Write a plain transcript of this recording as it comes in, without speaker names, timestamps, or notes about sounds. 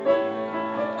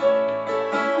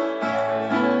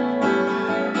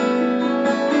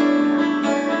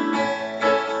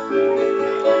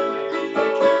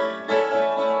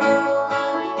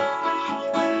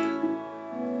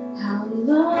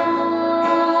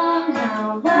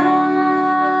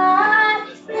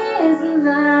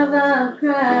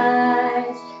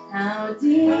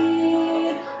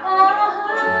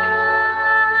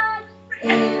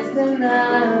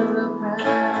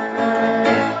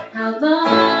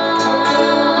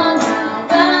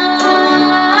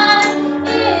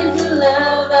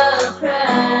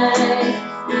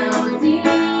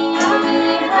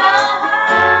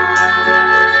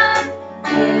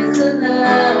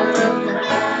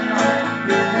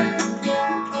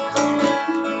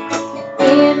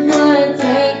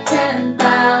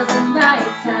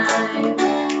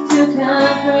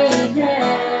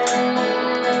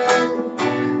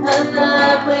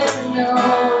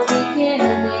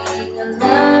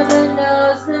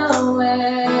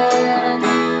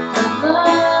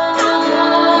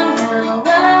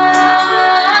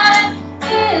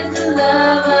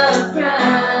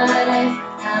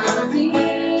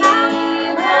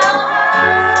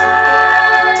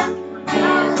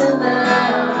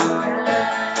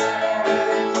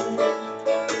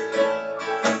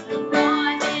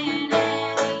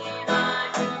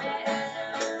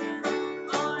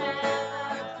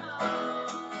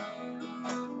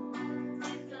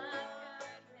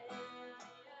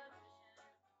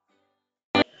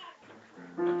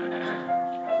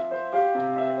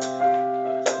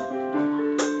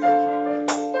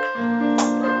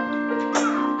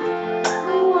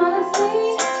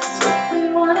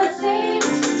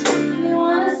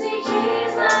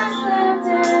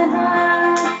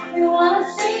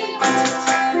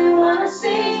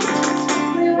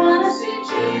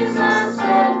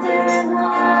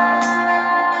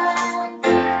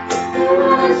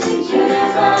see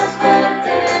Jesus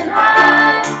lifted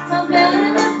high, above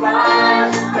the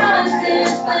cross across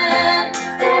this land,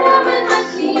 that others might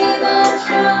see the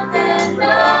truth and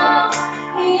know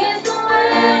He is the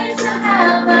way to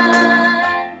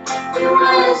heaven. We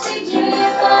want to see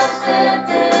Jesus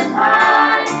lifted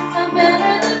high,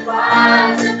 above the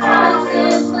cross across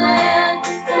this land,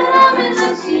 that others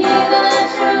might see the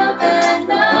truth and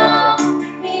know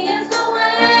He is the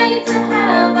way to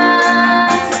heaven.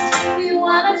 We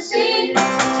want to see,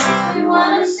 we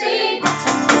want to see,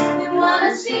 we want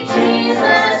to see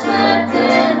Jesus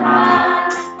lifted high.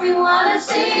 We want to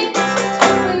see,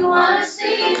 we want to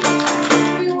see,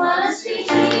 we want to see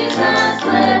Jesus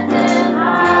lifted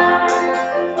high.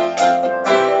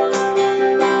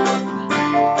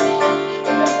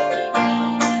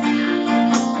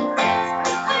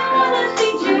 I want to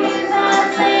see Jesus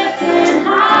lifted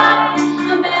high,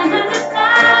 above the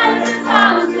skies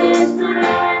across this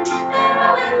land, that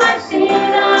others might see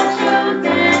the truth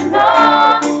and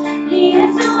know He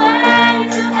is the way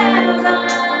to heaven.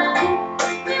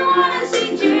 We want to see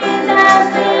Jesus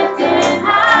lifted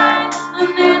high,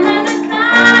 above the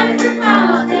skies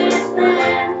across this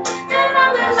land, that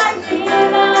others might see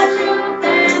the truth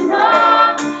and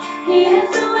know He is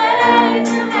the way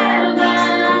to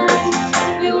heaven.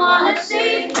 We want to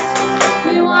see,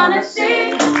 we want to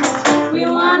see, we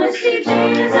want to see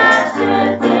Jesus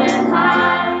lifted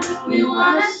high. We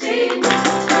want to see,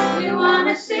 we want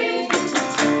to see,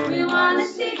 we want to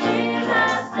see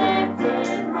Jesus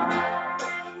lifted high.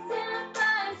 Step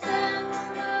by step,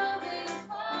 moving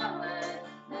forward,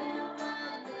 little by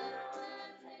little,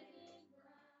 and taking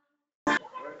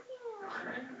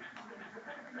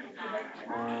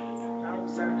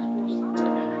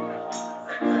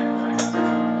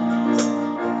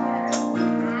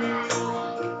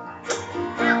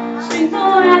Strength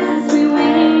for us as we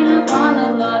wait upon the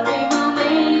Lord. We will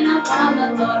wait upon the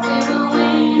Lord. We will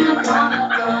wait upon the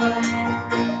Lord.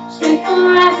 Strength for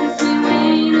us as we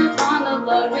wait upon the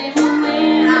Lord. We will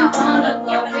wait upon the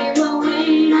Lord. We will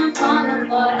wait upon the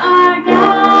Lord. Our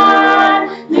God,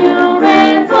 You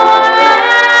reign forever.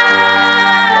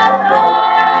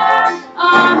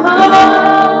 Our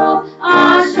hope,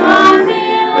 our strong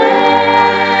deliverer.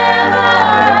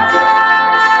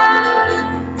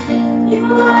 You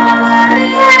are the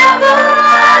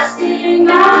everlasting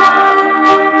God,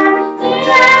 the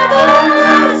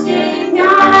everlasting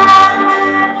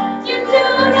God. You do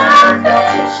not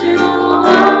fix your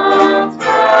arms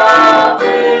from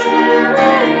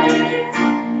weary.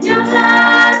 You're the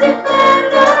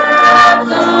defender of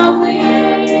the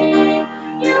weak.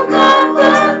 You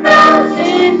comfort those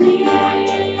in need.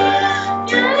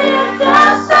 You lift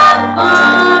us up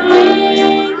on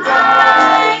wings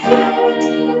like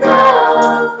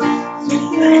eagles. So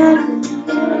good to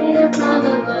wait upon the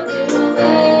Lord. We will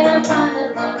wait upon the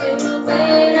Lord. We will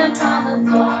wait upon the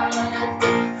Lord.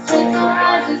 Strength for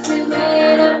us as we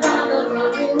wait upon the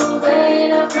Lord. We will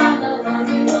wait upon the Lord.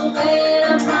 We will wait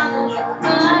upon the Lord.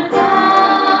 Our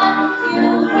God, You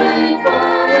reign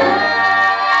forever.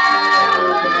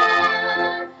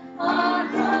 Our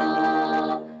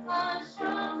hope, our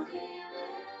strong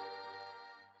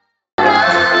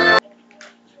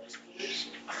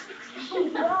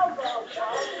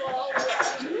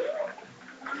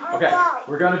Okay,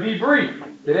 we're going to be brief.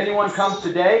 Did anyone come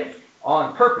today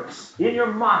on purpose? In your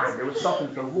mind, there was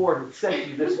something the Lord had said to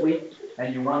you this week,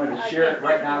 and you wanted to share it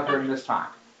right now during this time.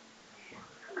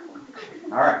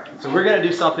 All right, so we're going to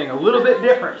do something a little bit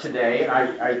different today, and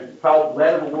I felt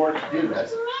led of the Lord to do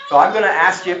this. So I'm going to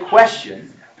ask you a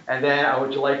question, and then I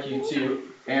would like you to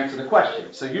answer the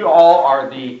question. So you all are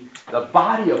the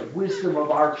body of wisdom of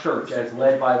our church as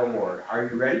led by the Lord. Are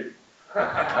you ready?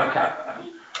 Okay.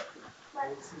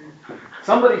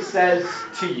 Somebody says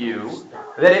to you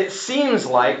that it seems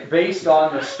like, based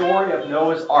on the story of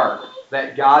Noah's Ark,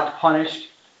 that God punished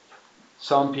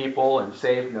some people and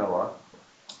saved Noah,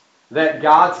 that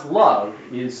God's love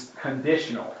is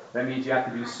conditional. That means you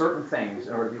have to do certain things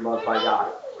in order to be loved by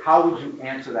God. How would you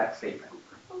answer that statement?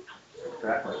 To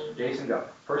that question. Jason, go.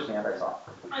 First hand I saw.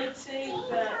 I'd say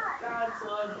that God's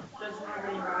love doesn't have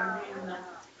any boundaries, and that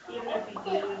even if He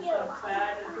did stuff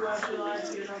bad throughout your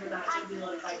life, you know that you'd be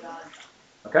loved by God.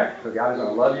 Okay, so God is going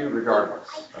to love you regardless.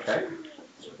 Okay?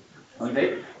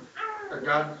 Dave?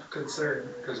 God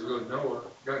considered, because with Noah,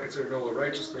 God considered Noah a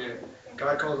righteous man.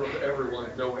 God calls out to everyone,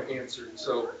 and Noah answered.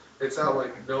 So it's not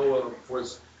like Noah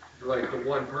was like the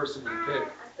one person he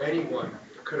picked. Anyone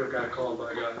could have got called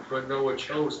by God, but Noah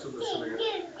chose to listen to God.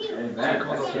 Amen. So he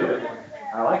calls out to everyone.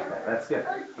 I like that. That's good.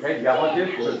 Okay, you got one too?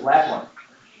 This last one.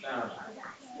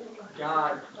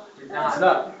 God did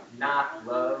not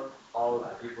love all of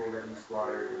the people that he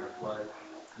slaughtered in the flood,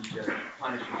 he just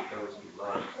punishes those he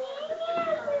loves.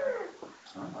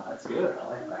 Oh, that's good. I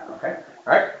like that. Okay.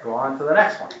 All right. Go on to the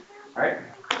next one. All right.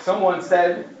 Someone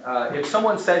said, if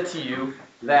someone said to you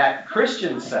that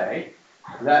Christians say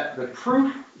that the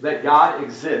proof that God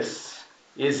exists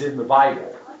is in the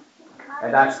Bible,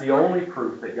 and that's the only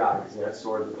proof that God exists,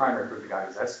 or the primary proof that God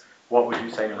exists, what would you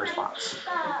say in response?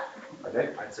 Okay.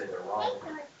 I'd say they're wrong.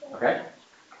 Okay.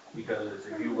 Because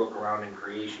if you look around in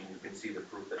creation, you can see the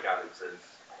proof that God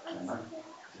exists. It's a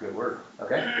good word.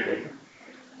 Okay. Jason?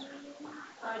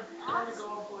 I kind of go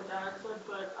off what Dad said,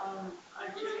 but I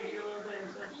changed it a little bit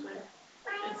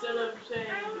instead of saying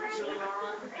you're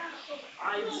wrong,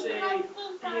 I'd say,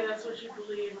 hey, that's what you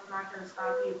believe. I'm not gonna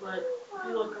stop you, but if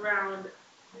you look around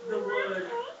the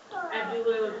wood, every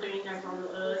little thing that's on the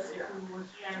earth, it was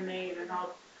handmade and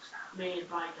not made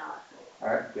by God.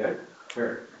 All right. Good.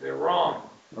 Sure. They're wrong.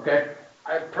 Okay.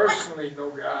 I personally know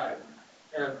God,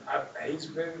 and He's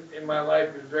been in my life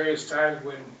at various times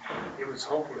when it was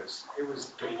hopeless. It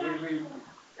was completely,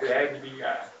 it had to be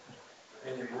God,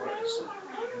 and it was.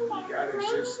 And God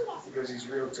exists because He's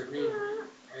real to me,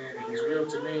 and He's real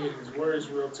to me, and His Word is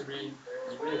real to me.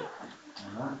 He's real.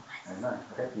 Amen. Amen.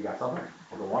 Okay. You got something?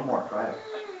 We'll go one more. Go ahead.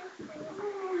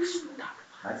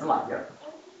 Nice and loud. Yeah.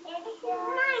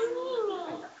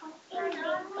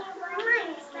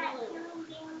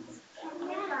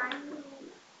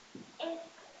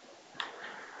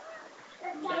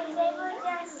 If they were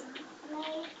just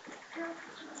made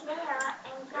there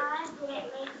and God didn't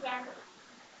make them,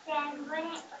 then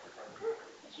wouldn't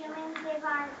humans live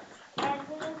on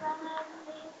every one of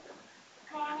the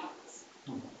planets?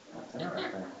 That's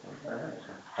interesting. Very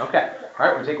interesting. Okay. All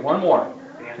right. We'll take one more.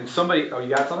 Can somebody? Oh, you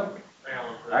got something?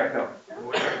 All right. Go.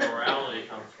 Where morality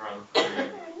comes from. I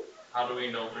mean, how do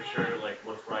we know for sure, like,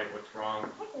 what's right, what's wrong?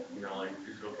 You know, like,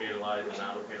 is it okay to lie, is it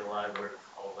not okay to lie? Where does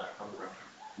all of that come from?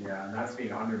 Yeah, and that's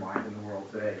being undermined in the world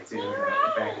today too. In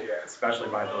fact, especially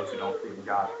by those who don't believe in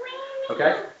God.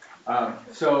 Okay.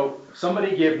 So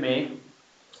somebody give me.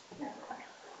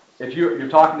 If you're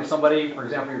talking to somebody, for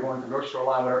example, you're going to the grocery store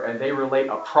line, whatever, and they relate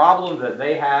a problem that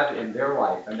they have in their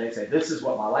life, and they say, "This is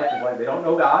what my life is like." They don't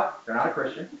know God. They're not a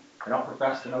Christian. They don't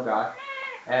profess to know God.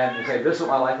 And they say, "This is what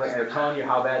my life is like," and they're telling you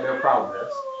how bad their problem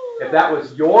is. If that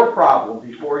was your problem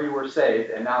before you were saved,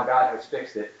 and now God has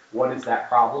fixed it, what is that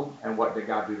problem, and what did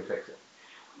God do to fix it?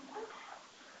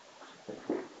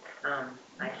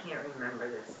 I can't remember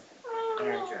this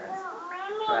address,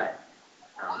 but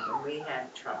when we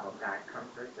have trouble, God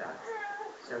comforts us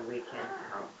so we can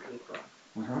help people.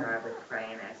 So I would pray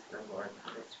and ask the Lord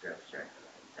for the scripture,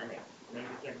 and maybe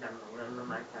give them a little of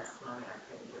my testimony. I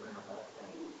couldn't give them the whole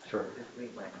thing. Sure. Because we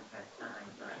wouldn't have time,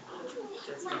 but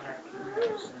just to have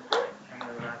compassion and the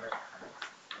love of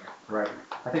Christ. Right.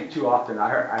 I think too often, I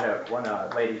had one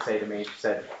lady say to me, she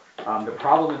said, the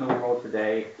problem in the world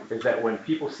today is that when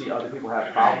people see other people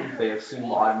have problems, they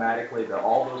assume automatically that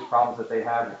all those problems that they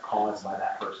have are caused by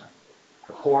that person.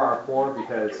 The poor are poor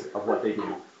because of what they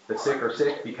do. The sick are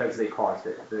sick because they caused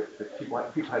it. The people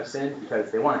have sinned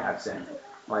because they want to have sin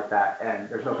like that, and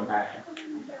there's no compassion.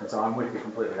 And so I'm with you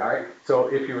completely, all right? So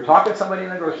if you were talking to somebody in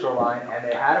the grocery store line and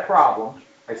they had a problem,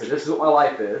 they said, "This is what my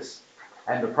life is,"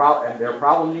 and their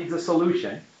problem needs a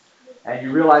solution, and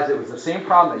you realize it was the same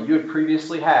problem that you had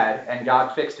previously had, and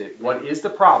God fixed it. What is the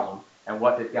problem, and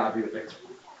what did God do to fix it?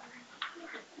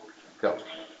 Go.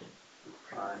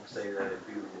 I'd say that if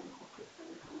you,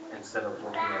 instead of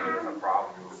looking at it as a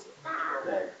problem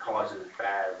that causes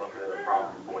bad, look at it as a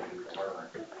problem for what you can learn.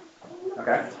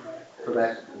 Okay. So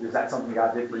is that something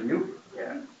God did for you?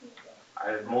 Yeah.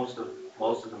 Most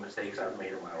of the mistakes I've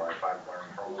made in my life, I've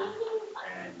learned from them,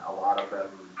 and a lot of them,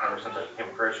 ever since I became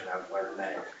a Christian, I've learned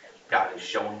that God is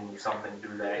showing me something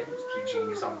through that. He's teaching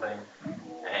me something,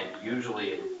 and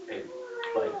usually it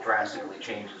like drastically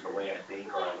changes the way I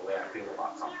think or the way I feel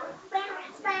about something.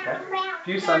 Okay. A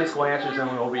few Sunday school answers,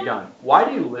 and we'll be done. Why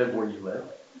do you live where you live?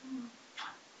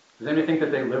 Does anybody think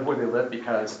that they live where they live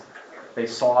because they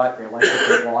saw it, they liked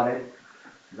it, they wanted?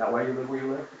 Is that why you live where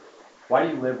you live? Why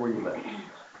do you live where you live?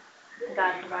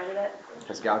 God provided it.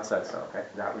 Because God said so. Okay.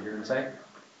 Is that what you're going to say?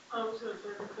 I was going to say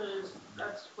because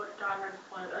that's what God has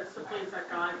planned. That's the place that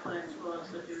God plans for us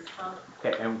to do stuff.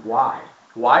 Okay. And why?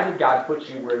 Why did God put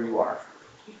you where you are?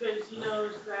 Because He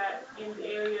knows that in the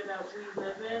area that we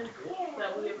live in,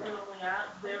 that we are currently at,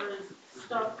 there is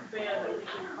stuff there that we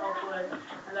can help with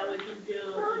and that we can do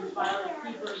to inspire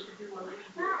people to do what we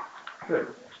do. Good.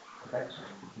 Okay.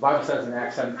 The Bible says in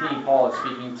Acts 17, Paul is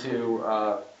speaking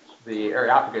to the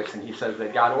Areopagus, and he says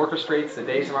that God orchestrates the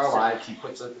days of our lives. He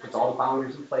puts all the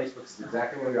boundaries in place, puts us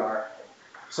exactly where we are.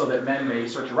 so that men may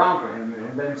search around for him,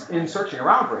 and then in searching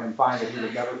around for him, find that he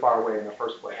was never far away in the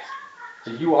first place.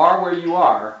 So you are where you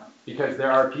are because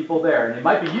there are people there, and it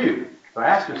might be you. So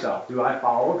ask yourself, do I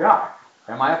follow God?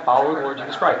 Am I a follower of the Lord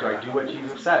Jesus Christ? Do I do what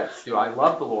Jesus says? Do I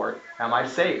love the Lord? Am I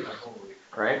saved?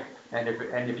 Right? And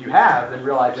if you have, then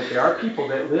realize that there are people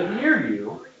that live near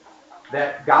you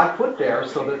that God put there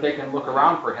so that they can look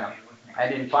around for him.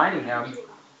 And in finding him,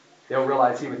 they'll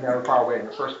realize he was never far away in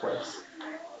the first place.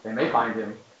 They may find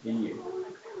him in you.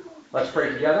 Let's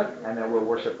pray together, and then we'll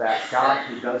worship that God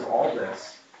who does all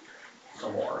this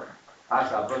some more.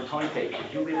 Brother Tony Tate,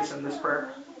 could you lead us in this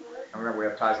prayer? And remember, we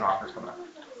have tithes and offerings coming up.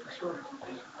 Sure.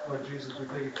 Lord Jesus, we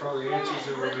thank you for all the answers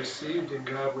that were received, and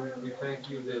God, we thank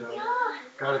you that,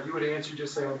 God, if you would answer,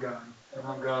 just say, I'm God, and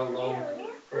I'm God alone.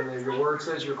 And then your word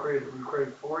says we're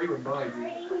created for you and by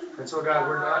you. And so, God,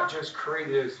 we're not just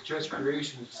created as just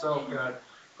creation itself, God,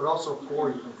 but also for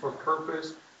you, for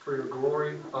purpose, for your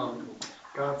glory.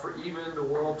 God, for even the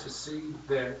world to see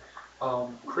that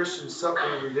Christians suffer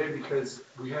every day because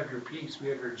we have your peace, we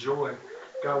have your joy.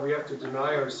 God, we have to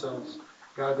deny ourselves.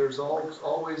 God, there's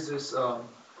always this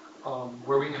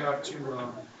where we have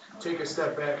to take a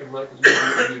step back and let you do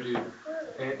what you do.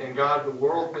 And God, the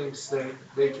world thinks that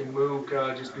they can move,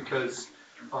 God, just because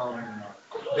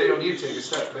they don't need to take a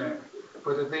step back.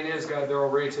 But the thing is, God, they're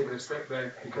already taking a step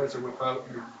back because they're without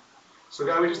you. So,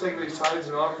 God, we just thank these tithes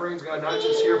and offerings, God, not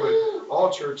just here, but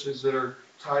all churches that are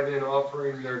tithing and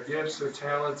offering their gifts, their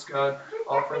talents, God,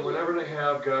 offering whatever they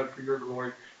have, God, for your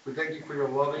glory. We thank you for your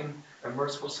loving and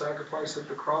merciful sacrifice at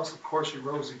the cross. Of course, you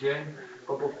rose again.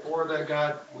 But before that,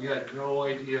 God, we had no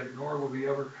idea, nor would we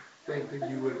ever think that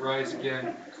you would rise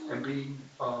again and be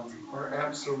our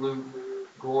absolute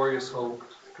glorious hope.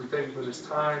 We thank you for this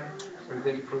time, and we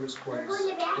thank you for this place.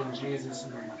 In Jesus'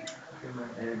 name,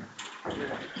 amen.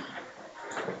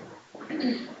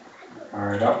 All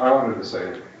right, I wanted to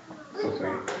say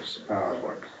something.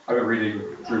 I've been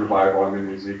reading through the Bible. I'm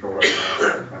in Ezekiel right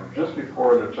now. And just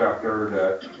before the chapter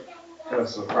that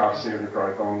has the prophecy of the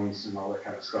dry bones and all that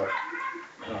kind of stuff,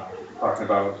 talking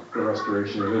about the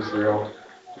restoration of Israel,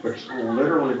 which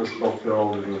literally was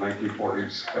fulfilled in the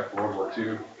 1940s after World War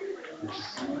II. Which is,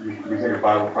 we think of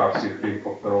Bible prophecy as being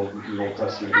fulfilled in the Old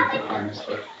Testament ancient times,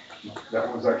 but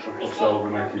that was actually fulfilled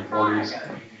in the 1940s.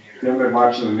 Then been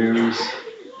watching the news.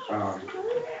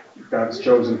 God's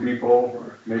chosen people,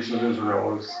 nation of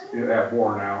Israel, is at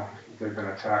war now. They've been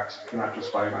attacked not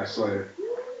just by an isolated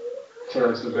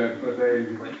terrorist event, but they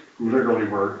literally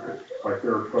were, like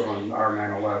their equivalent, our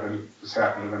 9/11 just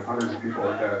happened to them. Hundreds of people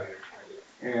are dead.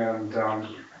 And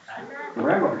the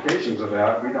ramifications of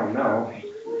that, we don't know.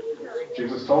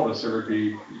 Jesus told us there would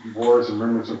be wars and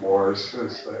rumors of wars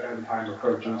as the end time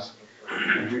approaches.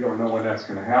 And we don't know when that's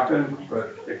going to happen,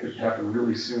 but it could happen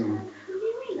really soon.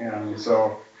 And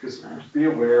so just be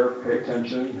aware, pay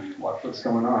attention, watch what's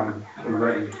going on, be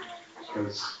ready.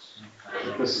 Because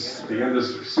if the end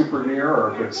is super near,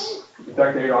 or if it's a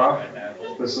decade off,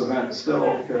 this event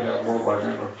still could have worldwide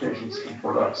ramifications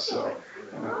for us. So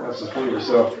that's just believers.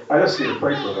 So I just need to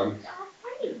pray for them.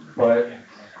 But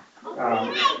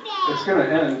it's going to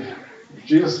end.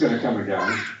 Jesus is going to come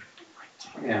again,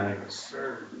 and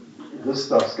this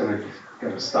stuff's going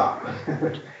to stop.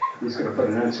 He's going to put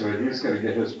an end to it. He's going to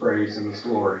get his praise and his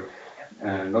glory,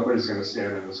 and nobody's going to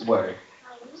stand in his way.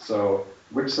 So,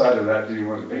 which side of that do you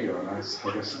want to be on? That's,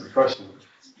 I guess, is the question.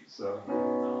 So,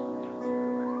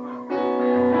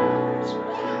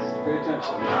 pay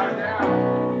attention.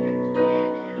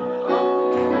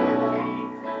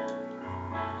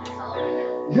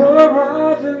 You're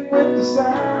arriving with the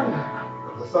sound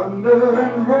of the thunder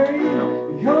and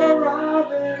rain. You're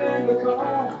arriving in the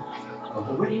calm of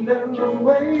the wind and the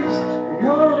waves.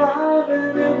 You're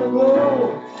arriving in the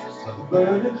glow of the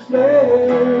burning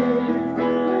flame.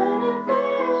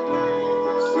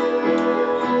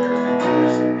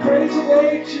 Praise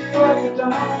awaits you at the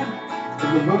dawn,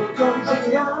 when the moon comes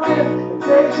alive.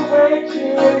 Praise awaits you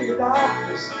in the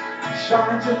darkness, it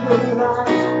shines in the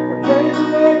light. Praise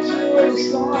awaits you in the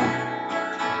storm,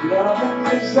 love and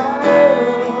desire.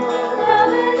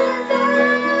 Love and desire.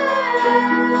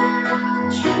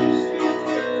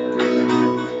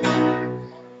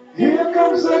 Here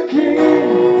comes the King,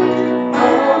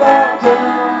 all bow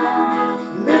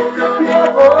down. Lift up your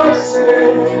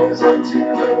voices unto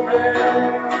the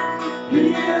Lamb. He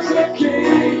is the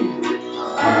King,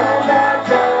 all bow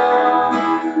down,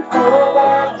 all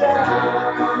bow down.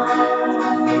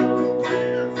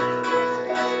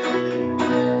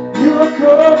 You are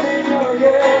coming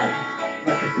again,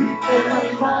 like a thief in the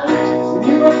night.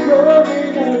 You are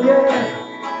coming again,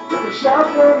 with a shout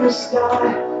from the sky.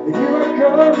 You are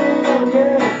coming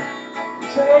again,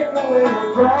 take away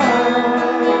the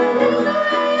pride.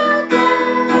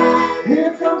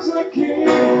 Here comes the King,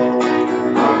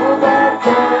 all bow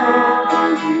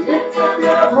down. Lift up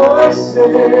your voices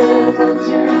unto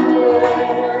the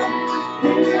Lamb.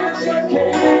 Here is the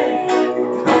King,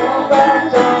 all bow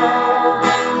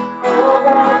down, all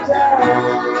bow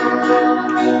down.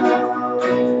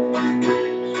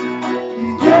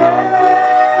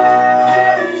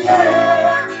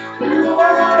 You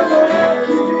are the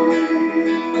King.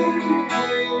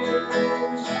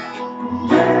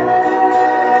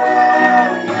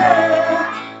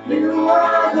 You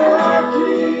are the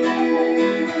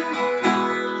King.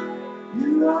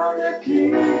 You are the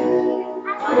King. Oh,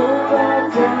 bow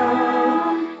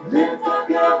down. Lift up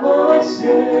your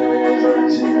voices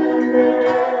unto the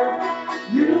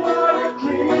Lamb. You are the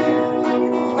King.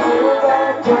 Oh,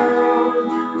 bow down.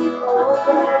 Oh,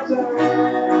 bow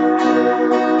down.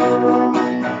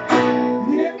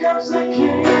 Here comes the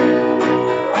King.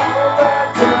 Oh,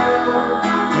 bow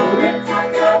down. Lift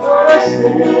up your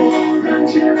voices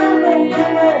unto the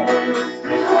Lamb.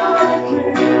 You are the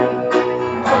King.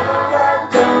 Oh, bow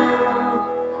down.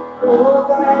 Oh,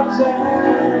 bow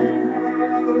down.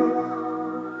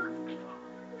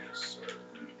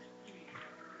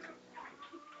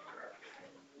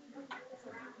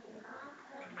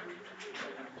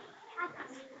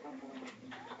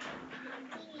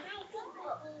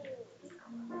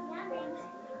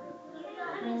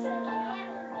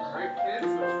 Alright, kids,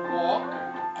 let's walk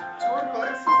to our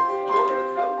classes.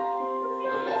 Let's go.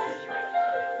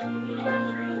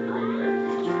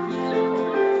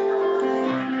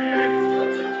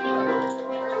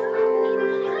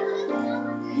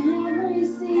 Every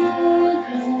secret,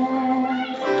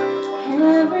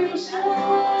 every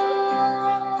shame,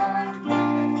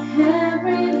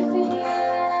 every fear,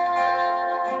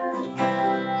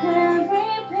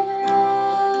 every pain,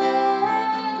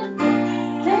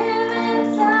 live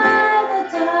inside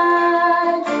the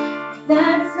dark.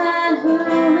 That's not who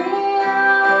we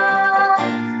are.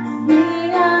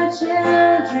 We are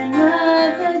children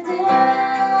of the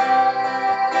dead.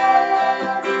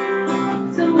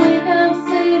 So wake up,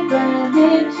 sleeper,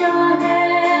 lift your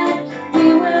head.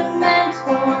 We were meant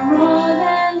for more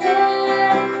than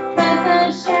this. Let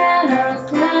the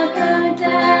shadows gather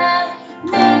down.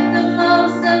 Make the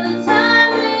most of the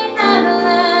time we have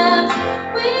left.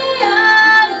 We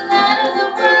are the light of the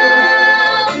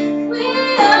world. We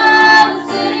are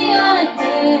the city on a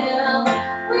hill.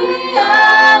 We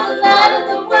are the light of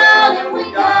the world, and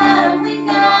we gotta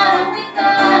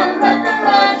let the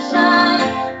light shine.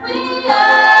 We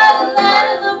are the light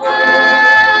of the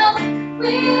world.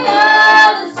 We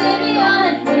are the city on a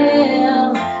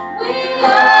hill. We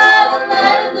are the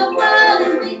light of the world,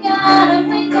 and we gotta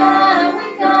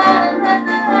let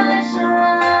the light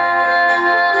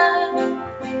shine.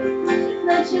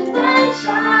 Let your light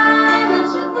shine,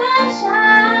 let your light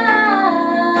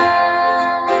shine.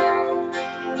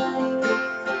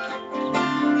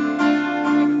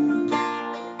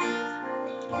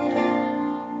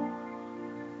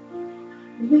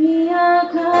 We are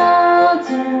called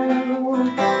to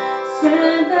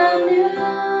spread the news,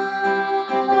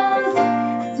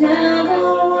 tell the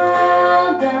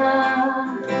world the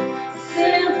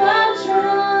simple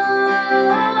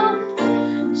truth.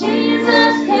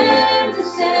 Jesus came to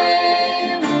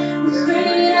save, there's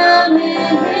freedom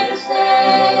in His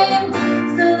name,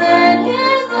 so let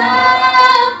His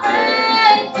love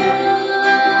break through.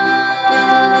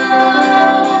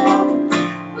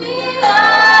 We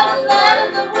are the light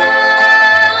of the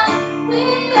world.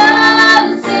 We are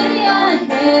the city on a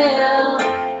hill.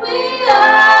 We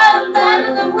are the light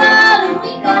of the world,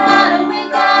 and we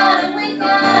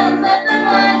gotta let the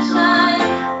light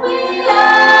shine. We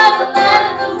are the light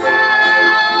of the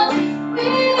world.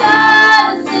 We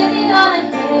are the city on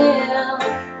a hill.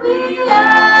 We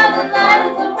are the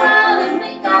light of the world, and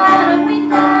we gotta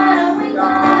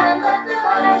let the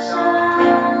light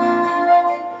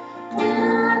shine. We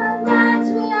are the lights,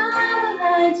 we are the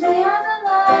lights, we are the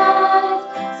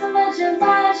lights. So let your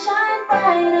light shine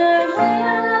brighter. We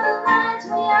are the lights,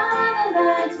 we are the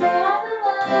lights, we are the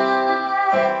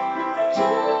lights.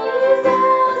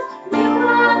 Jesus, you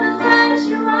are the light,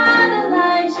 you are the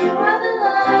light, you are the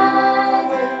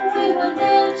light. We will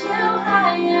lift you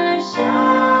higher.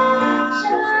 Shine,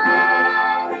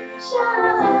 shine,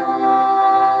 shine.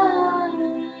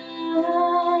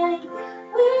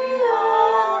 We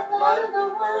are the light of the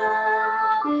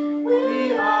world.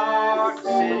 We are the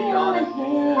city on a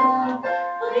hill.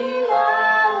 We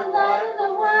are the light of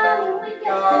the world, and we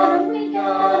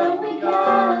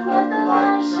gotta let the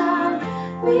light shine.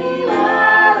 We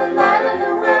are the light of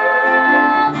the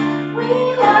world. We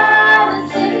are the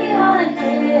city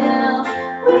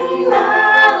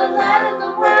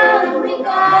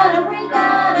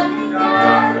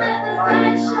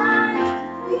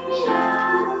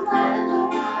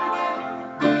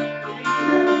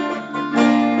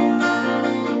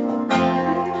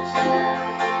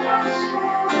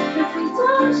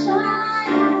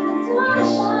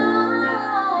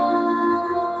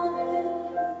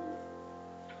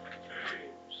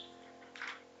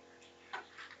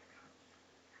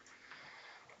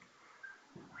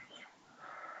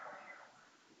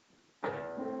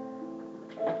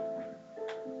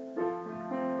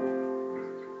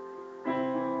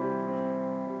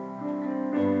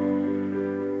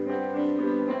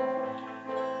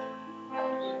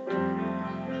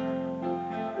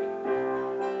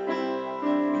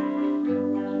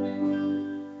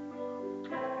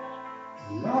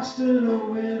Lost in a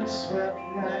windswept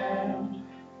land,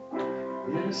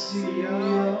 in a sea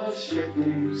of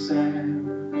shifting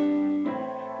sand, a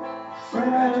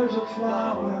fragile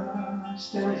flower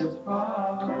stands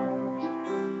apart.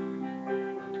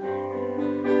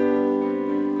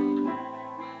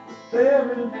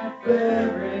 There in that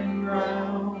barren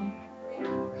ground, I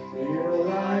feel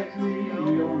like the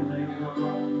only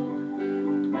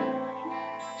one,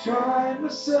 trying to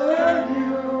serve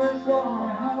you with all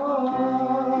my heart.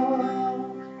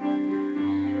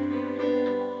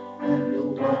 And the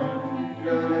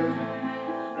wonder,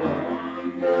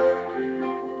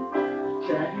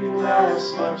 can you last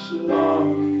much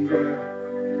longer?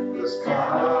 This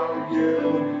cloud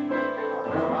you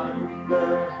are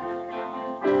under,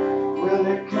 will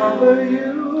it cover you?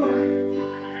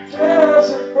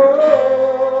 Desert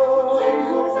rose,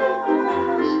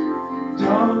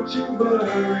 don't you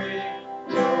worry,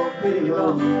 don't be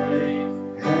lonely.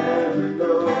 Heaven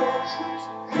knows,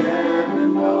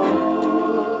 heaven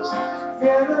knows. In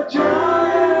a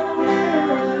giant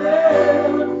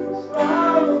land,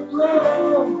 flower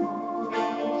grows.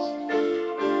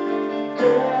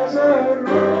 Desert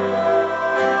rose,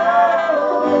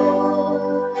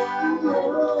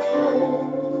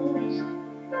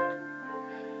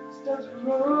 desert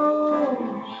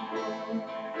rose.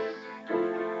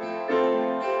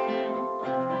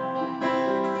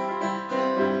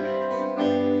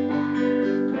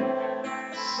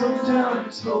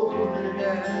 Sometimes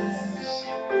holiness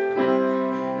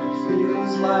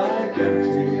feels like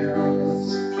emptiness.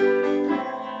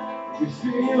 You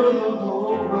feel the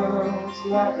whole world's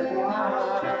laughing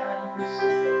eyes.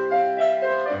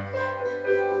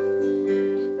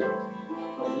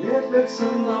 But if it's a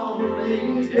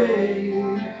lonely day,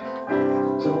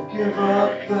 don't give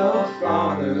up the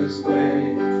Father's way.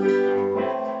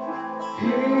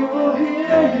 He will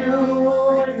hear you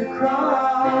when you cry.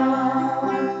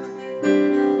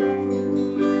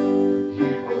 He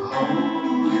will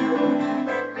hold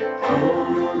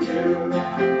you.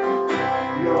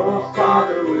 Your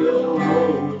Father will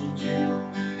hold you.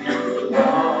 He will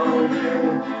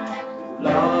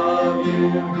love you.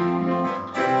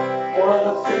 For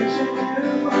the things you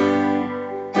do,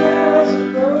 doesn't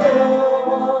know.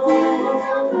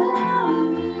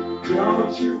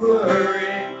 Don't you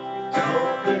worry,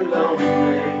 don't be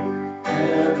lonely.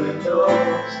 Heaven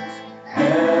knows,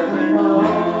 heaven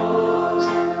knows.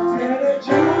 In a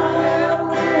giant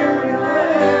weary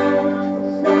land,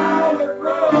 a flower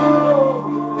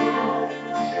grows.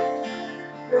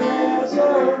 There's a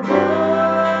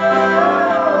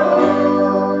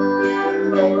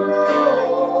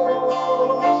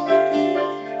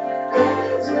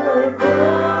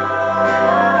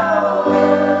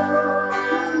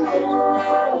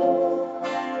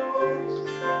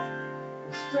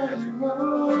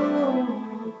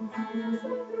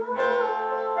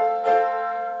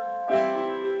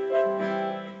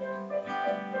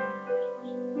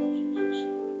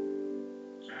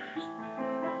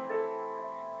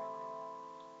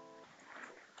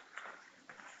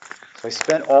So I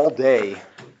spent all day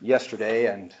yesterday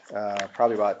and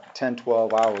probably about 10,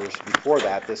 12 hours before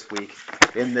that this week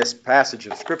in this passage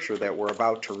of Scripture that we're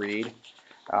about to read.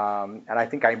 And I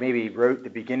think I maybe wrote the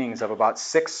beginnings of about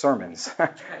 6 sermons.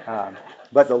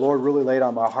 But the Lord really laid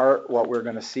on my heart what we're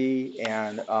going to see,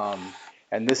 and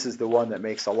this is the one that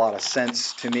makes a lot of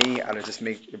sense to me, and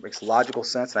it makes logical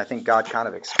sense, and I think God kind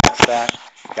of expects that.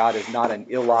 God is not an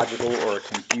illogical or a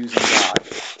confusing God.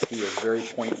 He is very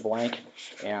point blank,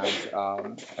 and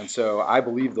so I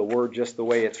believe the Word just the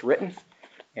way it's written,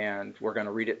 and we're going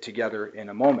to read it together in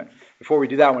a moment. Before we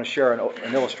do that, I want to share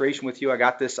an illustration with you. I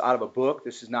got this out of a book.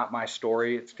 This is not my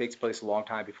story. It takes place a long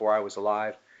time before I was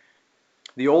alive.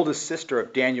 The oldest sister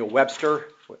of Daniel Webster.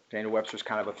 Daniel Webster's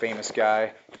kind of a famous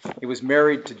guy. He was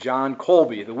married to John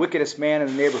Colby, the wickedest man in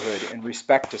the neighborhood in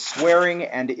respect to swearing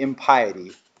and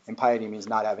impiety. Impiety means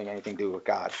not having anything to do with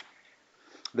God.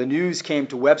 The news came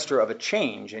to Webster of a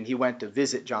change, and he went to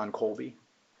visit John Colby.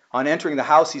 On entering the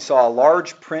house, he saw a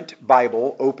large print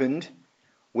Bible opened,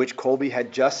 which Colby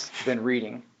had just been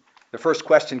reading. The first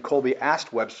question Colby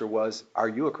asked Webster was, "Are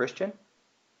you a Christian?"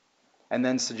 and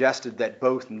then suggested that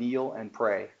both kneel and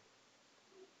pray.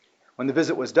 When the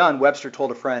visit was done, Webster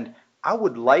told a friend, "I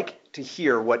would like to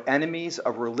hear what enemies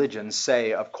of religion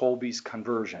say of Colby's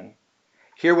conversion.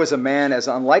 Here was a man as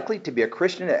unlikely to be a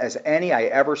Christian as any I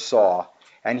ever saw,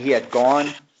 and he had gone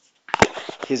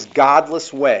his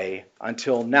godless way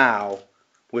until now,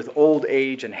 with old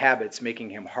age and habits making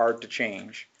him hard to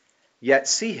change. Yet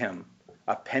see him,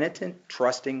 a penitent,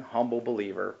 trusting, humble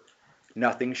believer,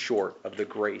 nothing short of the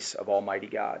grace of Almighty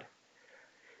God."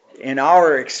 In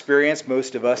our experience,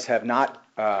 most of us have not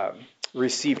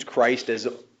received Christ as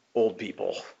old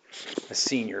people, as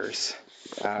seniors.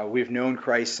 We've known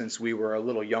Christ since we were a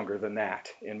little younger than that,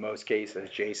 in most cases.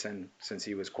 Jason, since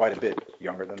he was quite a bit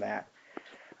younger than that.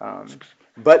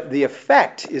 But the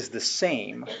effect is the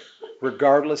same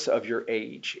regardless of your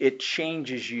age. It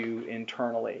changes you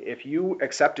internally. If you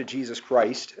accepted Jesus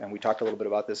Christ, and we talked a little bit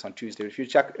about this on Tuesday, if you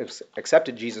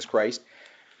accepted Jesus Christ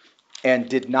and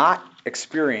did not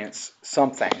experience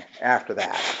something after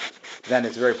that, then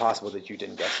it's very possible that you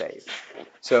didn't get saved.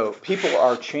 So people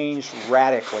are changed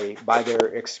radically by their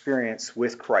experience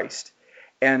with Christ.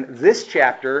 And this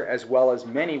chapter, as well as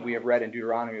many we have read in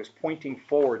Deuteronomy, is pointing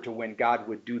forward to when God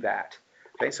would do that.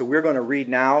 Okay, so we're going to read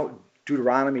now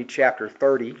Deuteronomy chapter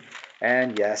 30,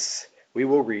 and yes, we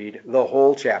will read the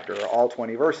whole chapter, all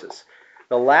 20 verses.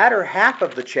 The latter half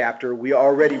of the chapter we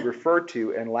already referred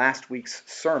to in last week's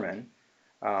sermon.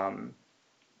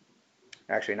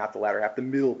 Actually, not the latter half, the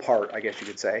middle part, I guess you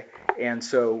could say. And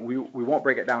so we won't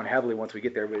break it down heavily once we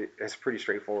get there, but it's pretty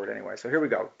straightforward anyway. So here we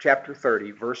go, chapter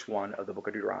 30, verse 1 of the book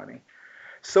of Deuteronomy.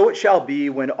 So it shall be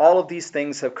when all of these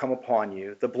things have come upon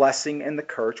you, the blessing and the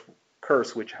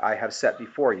curse which I have set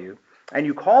before you, and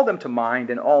you call them to mind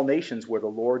in all nations where the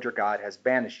Lord your God has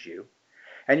banished you,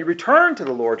 and you return to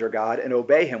the Lord your God and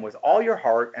obey him with all your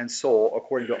heart and soul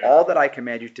according to all that I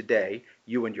command you today,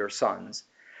 you and your sons,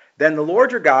 then the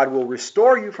Lord your God will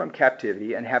restore you from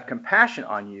captivity and have compassion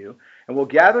on you, and will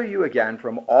gather you again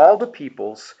from all the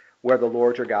peoples where the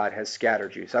Lord your God has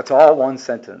scattered you. So that's all one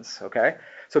sentence, okay?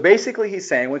 So basically he's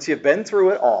saying once you've been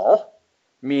through it all,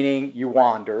 meaning you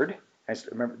wandered, and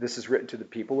remember this is written to the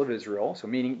people of Israel, so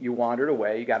meaning you wandered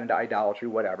away, you got into idolatry,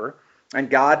 whatever, and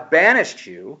God banished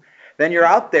you, then you're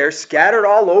out there scattered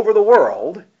all over the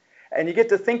world, and you get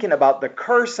to thinking about the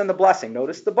curse and the blessing.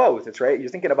 Notice the both. It's right. You're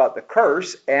thinking about the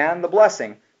curse and the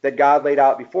blessing that God laid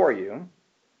out before you.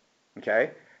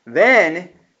 Okay. Then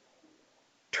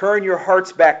turn your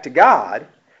hearts back to God.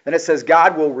 Then it says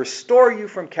God will restore you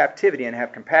from captivity and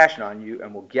have compassion on you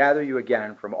and will gather you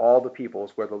again from all the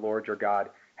peoples where the Lord your God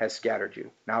has scattered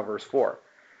you. Now verse 4.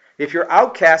 If your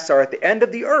outcasts are at the end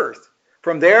of the earth,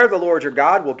 from there the Lord your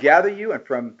God will gather you, and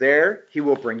from there he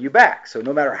will bring you back. So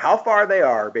no matter how far they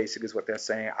are, basically is what they're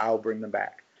saying, I'll bring them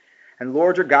back. And the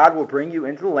Lord your God will bring you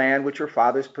into the land which your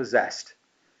fathers possessed,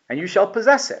 and you shall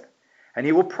possess it. And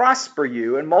he will prosper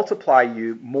you and multiply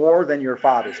you more than your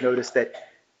fathers. Notice that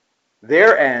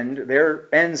their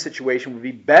end situation would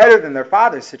be better than their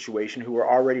father's situation, who were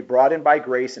already brought in by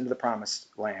grace into the promised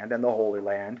land and the Holy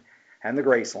Land and the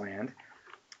grace land.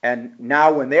 And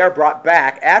now when they are brought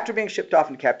back, after being shipped off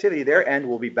into captivity, their end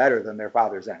will be better than their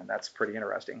father's end. That's pretty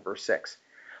interesting. Verse 6.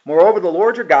 Moreover, the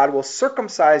Lord your God will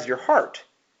circumcise your heart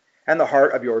and the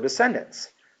heart of your descendants,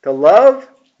 to love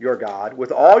your God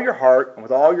with all your heart and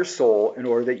with all your soul in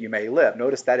order that you may live.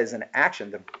 Notice that is an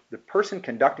action. The person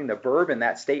conducting the verb in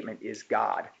that statement is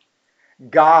God.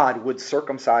 God would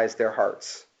circumcise their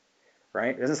hearts.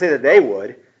 Right? It doesn't say that they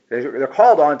would. They're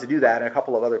called on to do that in a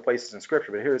couple of other places in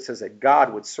Scripture, but here it says that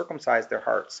God would circumcise their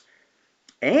hearts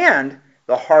and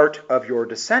the heart of your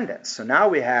descendants. So now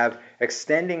we have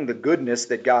extending the goodness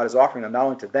that God is offering them, not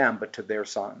only to them, but to their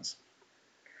sons.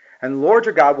 And the Lord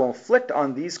your God will inflict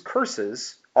on these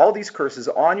curses, all these curses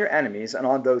on your enemies and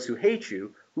on those who hate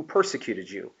you, who persecuted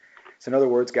you. So in other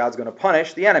words, God's going to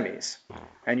punish the enemies.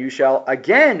 And you shall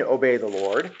again obey the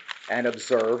Lord and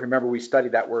observe. Remember, we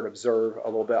studied that word observe a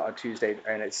little bit on Tuesday,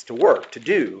 and it's to work, to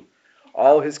do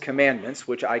all his commandments,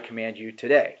 which I command you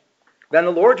today. Then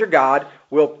the Lord your God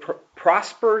will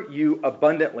prosper you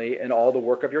abundantly in all the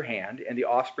work of your hand, in the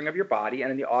offspring of your body, and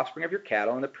in the offspring of your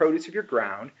cattle, and the produce of your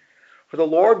ground. For the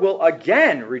Lord will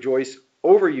again rejoice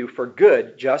over you for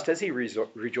good, just as he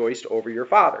rejoiced over your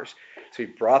fathers. So he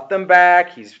brought them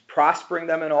back. He's prospering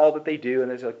them in all that they do.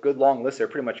 And there's a good long list there.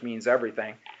 Pretty much means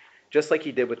everything, just like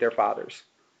he did with their fathers.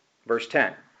 Verse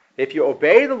 10. If you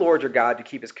obey the Lord your God to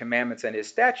keep his commandments and his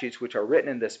statutes, which are written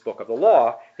in this book of the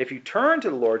law, if you turn to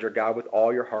the Lord your God with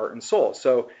all your heart and soul.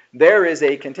 So there is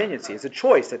a contingency. It's a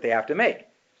choice that they have to make.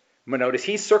 But notice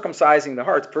he's circumcising the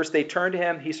hearts. First they turn to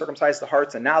him, he circumcised the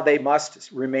hearts, and now they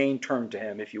must remain turned to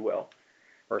him, if you will.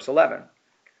 Verse 11.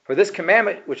 For this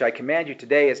commandment which I command you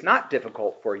today is not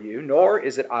difficult for you, nor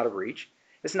is it out of reach.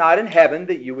 It's not in heaven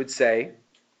that you would say,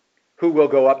 who will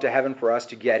go up to heaven for us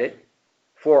to get it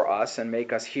for us and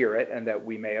make us hear it, and that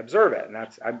we may observe it. And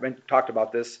I've talked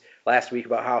about this last week,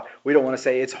 about how we don't want to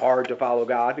say it's hard to follow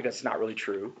God, because it's not really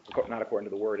true, not according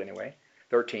to the word anyway.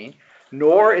 13.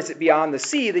 Nor is it beyond the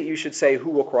sea that you should say,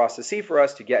 who will cross the sea for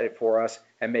us to get it for us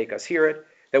and make us hear it,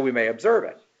 that we may observe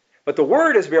it. But the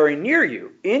word is very near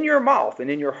you, in your mouth and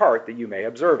in your heart, that you may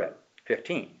observe it.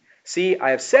 15. See,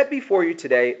 I have set before you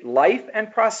today life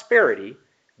and prosperity,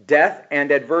 death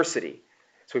and adversity.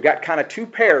 So we've got kind of two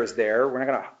pairs there. We're not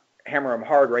going to hammer them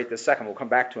hard right this second. We'll come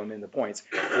back to them in the points.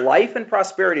 Life and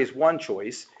prosperity is one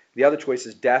choice. The other choice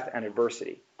is death and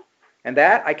adversity. And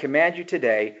that I command you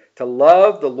today, to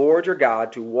love the Lord your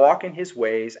God, to walk in his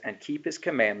ways and keep his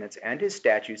commandments and his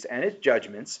statutes and his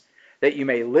judgments, that you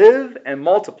may live and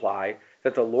multiply,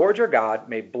 that the Lord your God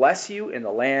may bless you in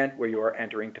the land where you are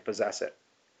entering to possess it.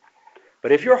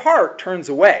 But if your heart turns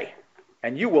away,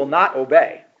 and you will not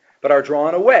obey, but are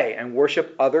drawn away and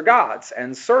worship other gods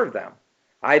and serve them,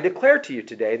 I declare to you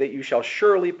today that you shall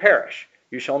surely perish.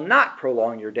 You shall not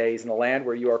prolong your days in the land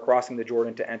where you are crossing the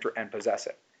Jordan to enter and possess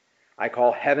it. I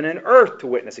call heaven and earth to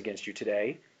witness against you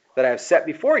today, that I have set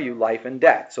before you life and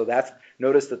death. So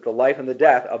notice that the life and the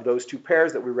death of those two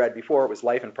pairs that we read before, it was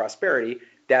life and prosperity,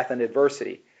 death and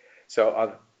adversity. So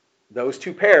of those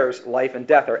two pairs, life and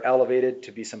death are elevated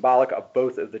to be symbolic of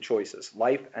both of the choices,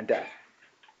 life and death.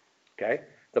 Okay?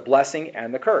 The blessing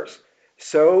and the curse.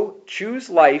 So choose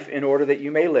life in order that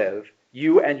you may live,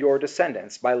 you and your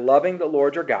descendants, by loving the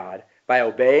Lord your God, by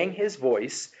obeying his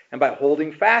voice, and by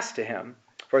holding fast to him.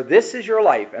 For this is your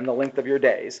life and the length of your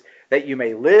days, that you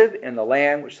may live in the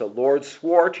land which the Lord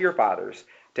swore to your fathers,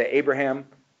 to Abraham,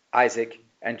 Isaac,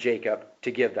 and Jacob,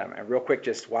 to give them. And real quick,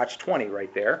 just watch 20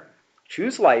 right there.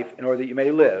 Choose life in order that you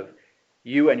may live,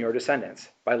 you and your descendants,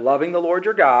 by loving the Lord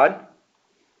your God,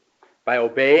 by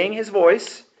obeying his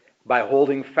voice, by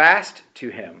holding fast to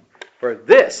him. For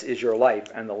this is your life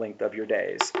and the length of your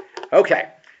days. Okay,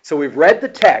 so we've read the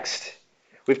text.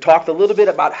 We've talked a little bit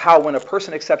about how when a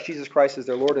person accepts Jesus Christ as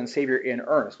their Lord and Savior in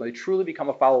earnest, when they truly become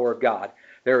a follower of God,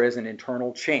 there is an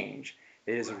internal change.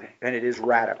 It is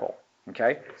radical.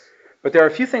 Okay? But there are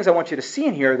a few things I want you to see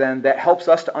in here then that helps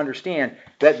us to understand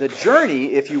that the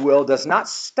journey, if you will, does not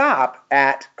stop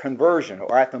at conversion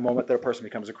or at the moment that a person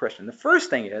becomes a Christian. The first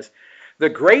thing is the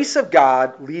grace of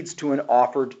God leads to an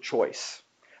offered choice.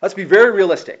 Let's be very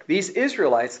realistic. These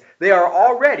Israelites, they are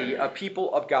already a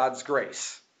people of God's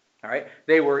grace. All right?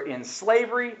 They were in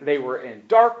slavery, they were in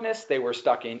darkness, they were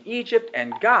stuck in Egypt,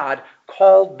 and God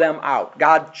called them out.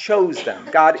 God chose them.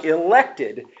 God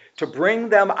elected to bring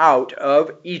them out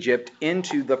of Egypt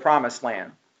into the promised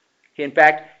land. In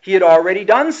fact, he had already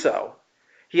done so.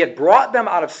 He had brought them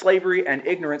out of slavery and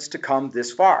ignorance to come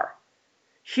this far.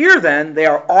 Here then, they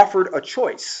are offered a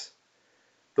choice.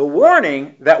 The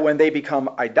warning that when they become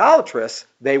idolatrous,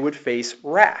 they would face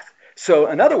wrath. So,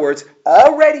 in other words,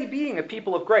 already being a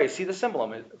people of grace, see the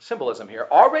symbolism here,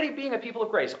 already being a people of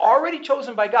grace, already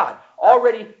chosen by God,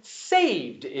 already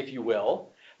saved, if you will,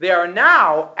 they are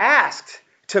now asked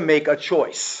to make a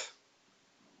choice.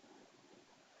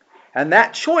 And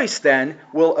that choice then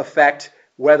will affect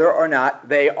whether or not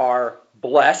they are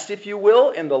blessed, if you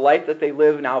will, in the life that they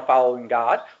live now following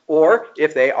God, or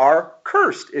if they are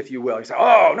cursed, if you will. You say,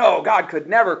 oh, no, God could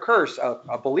never curse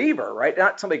a believer, right?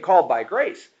 Not somebody called by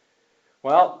grace.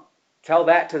 Well, tell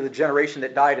that to the generation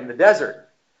that died in the desert,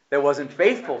 that wasn't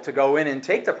faithful to go in and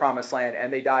take the promised land,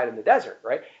 and they died in the desert,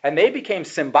 right? And they became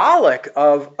symbolic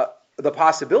of the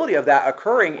possibility of that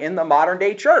occurring in the modern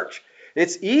day church.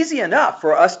 It's easy enough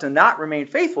for us to not remain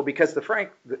faithful because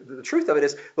the truth of it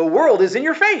is the world is in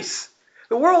your face.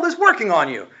 The world is working on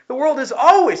you. The world is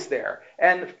always there.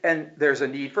 And there's a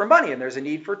need for money, and there's a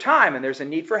need for time, and there's a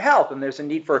need for health, and there's a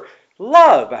need for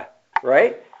love,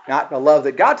 right? Not the love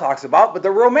that God talks about, but the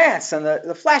romance and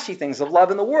the flashy things of love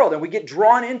in the world. And we get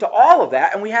drawn into all of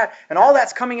that, and all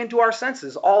that's coming into our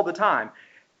senses all the time.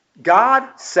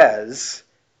 God says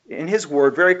in his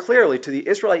word very clearly to the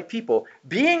Israelite people,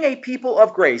 being a people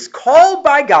of grace, called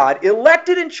by God,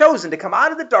 elected and chosen to come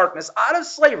out of the darkness, out of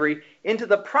slavery, into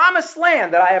the promised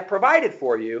land that I have provided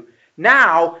for you,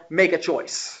 now make a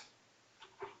choice.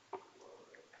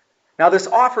 Now, this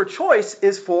offered choice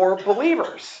is for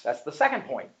believers. That's the second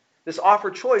point. This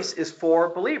offered choice is for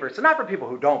believers. It's not for people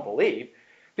who don't believe.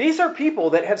 These are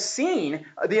people that have seen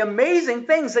the amazing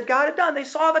things that God had done. They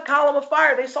saw the column of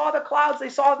fire. They saw the clouds. They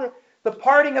saw the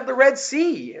parting of the Red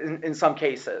Sea in some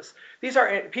cases. These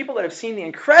are people that have seen the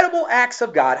incredible acts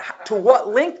of God, to what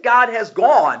length God has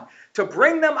gone to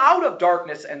bring them out of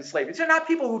darkness and slavery. These are not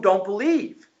people who don't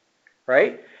believe,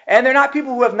 right? And they're not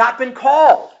people who have not been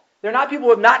called. They're not people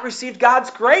who have not received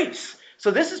God's grace. So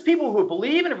this is people who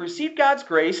believe and have received God's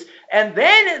grace, and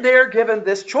then they're given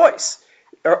this choice,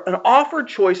 an offered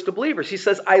choice to believers. He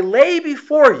says, I lay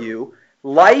before you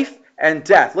life and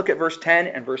death. Look at verse 10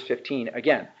 and verse 15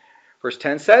 again. Verse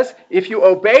 10 says, if you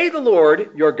obey the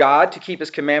Lord your God to keep his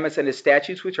commandments and his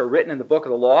statutes, which are written in the book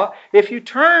of the law, if you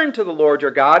turn to the Lord your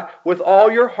God with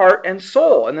all your heart and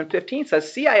soul. And then 15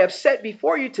 says, see, I have set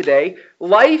before you today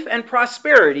life and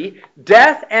prosperity,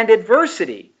 death and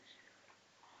adversity.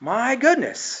 My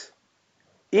goodness.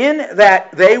 In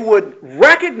that they would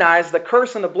recognize the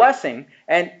curse and the blessing,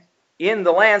 and in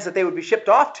the lands that they would be shipped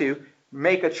off to,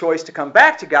 make a choice to come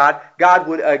back to God, God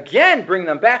would again bring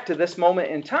them back to this moment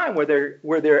in time where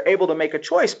they're able to make a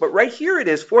choice. But right here it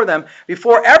is for them,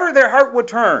 before ever their heart would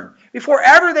turn, before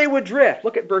ever they would drift.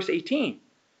 Look at verse 18.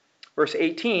 Verse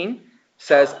 18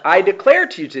 says, I declare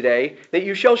to you today that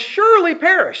you shall surely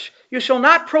perish. You shall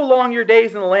not prolong your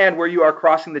days in the land where you are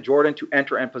crossing the Jordan to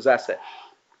enter and possess it.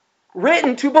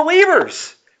 Written to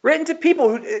believers. Written to people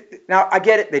who, now I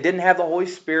get it, they didn't have the Holy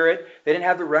Spirit, they didn't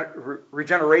have the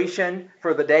regeneration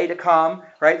for the day to come,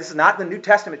 right? This is not the New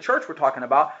Testament church we're talking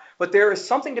about, but there is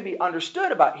something to be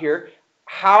understood about here,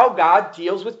 how God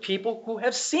deals with people who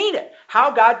have seen it,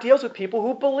 how God deals with people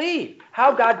who believe,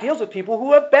 how God deals with people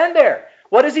who have been there.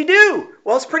 What does he do?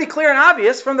 Well, it's pretty clear and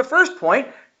obvious from the first point.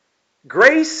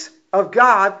 Grace of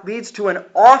God leads to an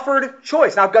offered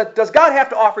choice. Now, does God have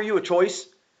to offer you a choice?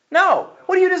 No.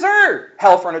 What do you deserve?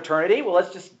 Hell for an eternity? Well,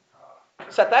 let's just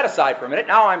set that aside for a minute.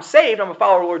 Now I'm saved. I'm a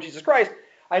follower of the Lord Jesus Christ.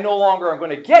 I no longer am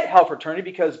going to get hell for eternity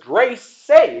because grace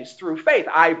saves through faith.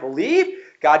 I believe.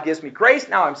 God gives me grace.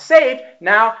 Now I'm saved.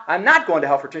 Now I'm not going to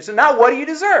hell for eternity. So now what do you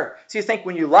deserve? So you think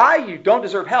when you lie, you don't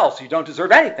deserve hell, so you don't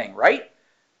deserve anything, right?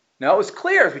 No, it was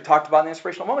clear, as we talked about in the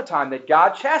inspirational moment time, that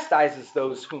God chastises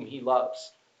those whom he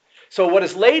loves. So what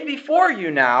is laid before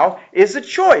you now is a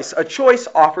choice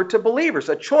offered to believers,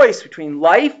 a choice between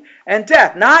life and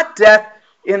death. Not death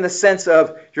in the sense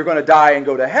of you're going to die and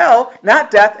go to hell,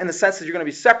 not death in the sense that you're going to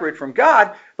be separated from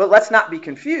God, but let's not be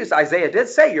confused. Isaiah did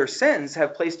say your sins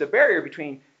have placed a barrier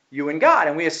between you and God,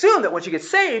 and we assume that once you get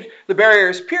saved, the barrier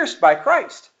is pierced by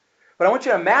Christ. But I want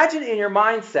you to imagine in your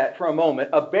mindset for a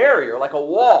moment a barrier, like a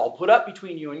wall, put up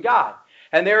between you and God.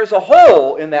 And there's a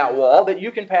hole in that wall that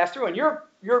you can pass through, and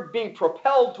you're being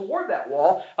propelled toward that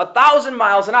wall 1,000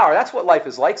 miles an hour. That's what life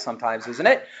is like sometimes, isn't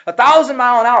it? 1,000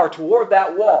 miles an hour toward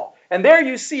that wall. And there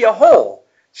you see a hole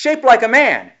shaped like a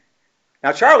man.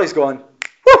 Now Charlie's going,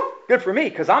 whew, good for me,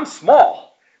 because I'm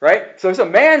small, right? So it's a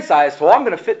man-sized hole. I'm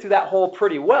going to fit through that hole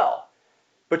pretty well.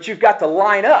 But you've got to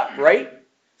line up, right?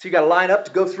 So you got to line up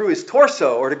to go through his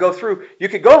torso, or to go through, you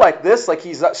could go like this, like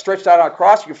he's stretched out on a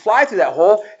cross. You can fly through that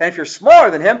hole, and if you're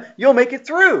smaller than him, you'll make it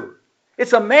through.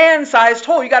 It's a man-sized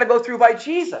hole you got to go through by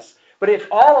Jesus. But if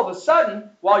all of a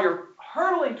sudden, while you're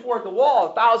hurtling toward the wall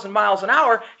 1,000 miles an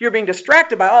hour, you're being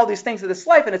distracted by all these things of this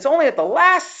life, and it's only at the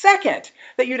last second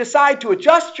that you decide to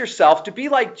adjust yourself to be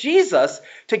like Jesus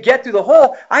to get through the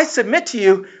hole, I submit to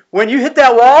you, when you hit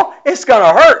that wall, it's going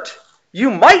to hurt. You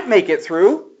might make it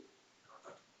through.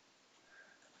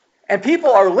 And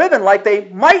people are living like they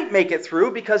might make it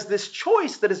through because this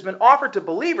choice that has been offered to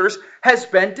believers has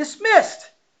been dismissed.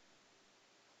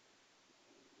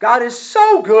 God is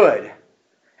so good,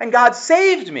 and God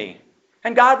saved me,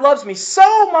 and God loves me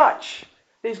so much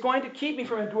that he's going to keep me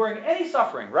from enduring any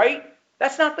suffering, right?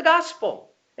 That's not the gospel.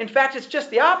 In fact, it's just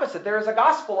the opposite. There is a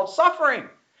gospel of suffering.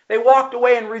 They walked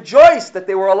away and rejoiced that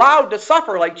they were allowed to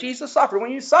suffer like Jesus suffered.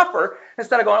 When you suffer,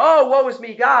 instead of going, oh, woe is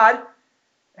me, God,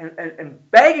 and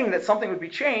begging that something would be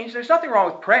changed, there's nothing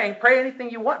wrong with praying. Pray anything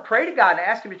you want. Pray to God and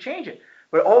ask him to change it.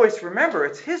 But always remember,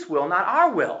 it's his will, not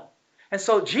our will. And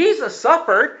so Jesus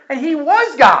suffered, and he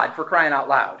was God, for crying out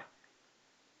loud.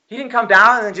 He didn't come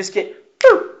down and then just get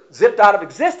zipped out of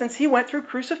existence. He went through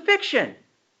crucifixion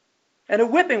and a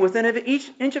whipping within each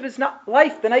inch of his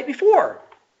life the night before.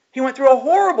 He went through a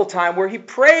horrible time where he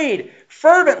prayed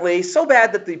fervently so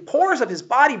bad that the pores of his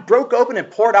body broke open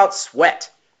and poured out sweat.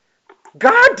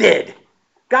 God did.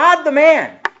 God the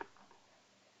man.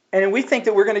 And we think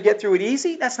that we're going to get through it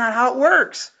easy. That's not how it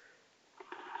works.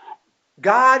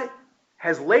 God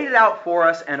has laid it out for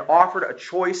us and offered a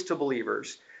choice to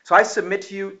believers. So I submit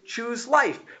to you, choose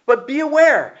life. But be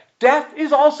aware, death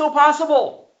is also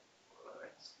possible.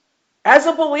 As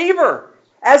a believer,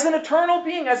 as an eternal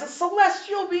being, as a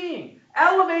celestial being,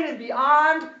 elevated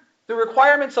beyond the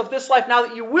requirements of this life, now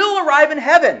that you will arrive in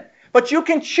heaven, but you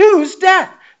can choose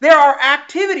death. There are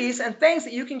activities and things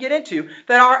that you can get into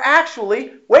that are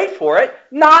actually, wait for it,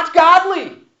 not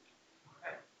godly.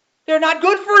 They're not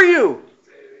good for you.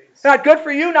 Not good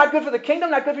for you, not good for the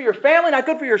kingdom, not good for your family, not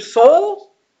good for your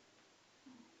soul.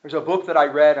 There's a book that I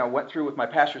read, I went through with my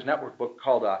Pastor's Network book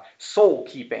called Soul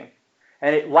Keeping.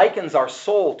 And it likens our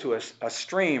soul to a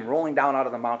stream rolling down out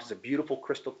of the mountains, a beautiful,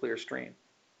 crystal clear stream.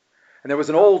 And there was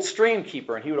an old stream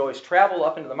keeper, and he would always travel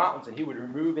up into the mountains, and he would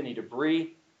remove any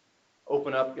debris,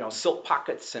 open up, silt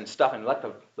pockets and stuff, and let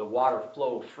the water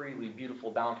flow freely,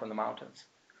 beautiful down from the mountains.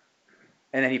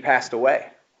 And then he passed away.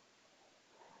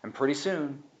 And pretty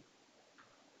soon,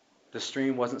 the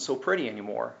stream wasn't so pretty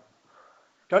anymore.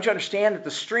 Don't you understand that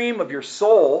the stream of your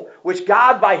soul, which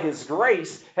God by His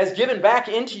grace has given back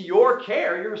into your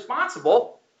care, you're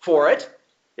responsible for it.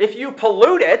 If you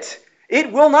pollute it,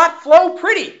 it will not flow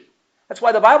pretty. That's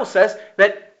why the Bible says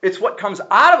that it's what comes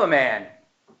out of a man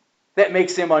that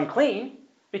makes him unclean,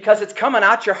 because it's coming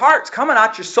out your heart, it's coming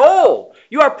out your soul.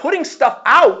 You are putting stuff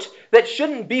out that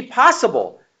shouldn't be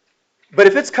possible. But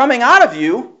if it's coming out of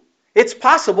you, it's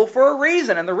possible for a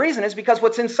reason. And the reason is because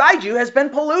what's inside you has been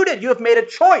polluted. You have made a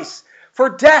choice for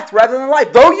death rather than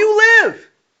life. Though you live,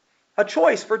 a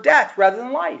choice for death rather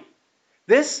than life.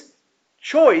 This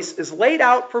choice is laid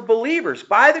out for believers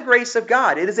by the grace of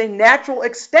God. It is a natural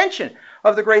extension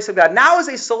of the grace of God. Now, as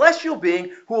a celestial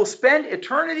being who will spend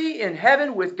eternity in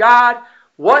heaven with God,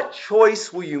 what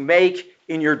choice will you make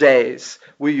in your days?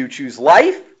 Will you choose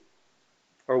life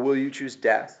or will you choose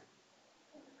death?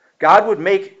 God would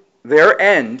make their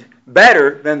end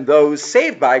better than those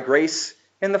saved by grace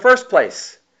in the first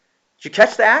place. Did you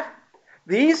catch that?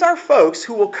 These are folks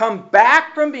who will come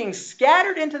back from being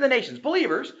scattered into the nations,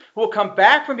 believers who will come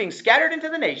back from being scattered into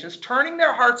the nations, turning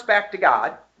their hearts back to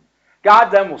God. God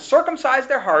then will circumcise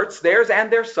their hearts, theirs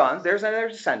and their sons, theirs and their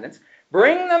descendants,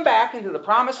 bring them back into the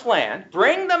promised land,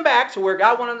 bring them back to where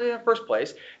God wanted them in the first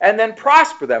place, and then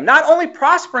prosper them. Not only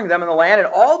prospering them in the land in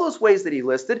all those ways that He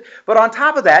listed, but on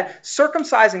top of that,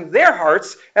 circumcising their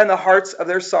hearts and the hearts of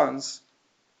their sons.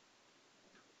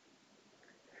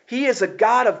 He is a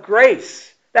God of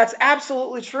grace. That's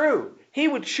absolutely true. He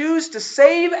would choose to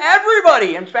save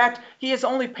everybody. In fact, He is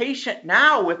only patient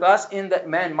now with us in that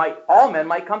all men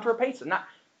might come to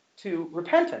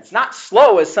repentance. Not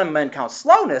slow as some men count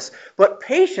slowness, but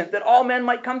patient that all men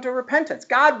might come to repentance.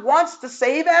 God wants to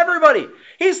save everybody.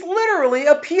 He's literally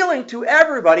appealing to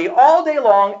everybody all day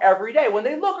long, every day. When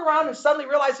they look around and suddenly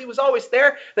realize He was always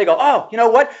there, they go, oh, you know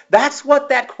what? That's what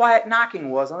that quiet knocking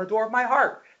was on the door of my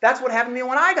heart. That's what happened to me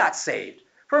when I got saved.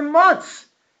 For months,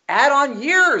 add on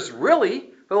years, really,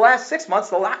 for the last 6 months,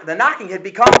 the knocking had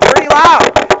become pretty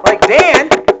loud. Like,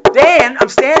 Dan, I'm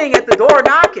standing at the door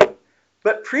knocking.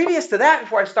 But previous to that,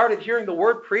 before I started hearing the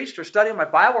word preached or studying my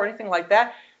Bible or anything like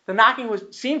that, the knocking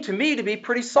seemed to me to be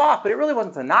pretty soft. But it really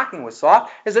wasn't the knocking was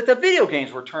soft, it's that the video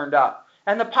games were turned up.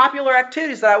 And the popular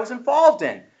activities that I was involved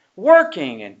in,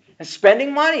 working and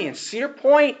spending money and Cedar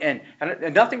Point, and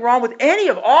nothing wrong with any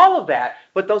of all of that,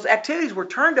 but those activities were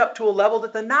turned up to a level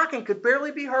that the knocking could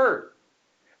barely be heard.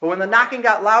 But when the knocking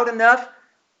got loud enough,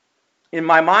 in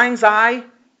my mind's eye,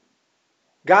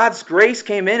 God's grace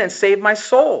came in and saved my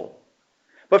soul.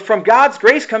 But from God's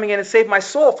grace coming in and saved my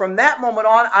soul, from that moment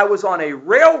on, I was on a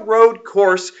railroad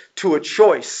course to a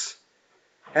choice.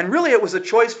 And really, it was a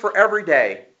choice for every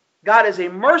day. God is a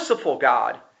merciful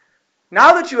God.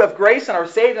 Now that you have grace and are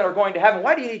saved and are going to heaven,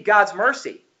 why do you need God's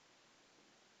mercy?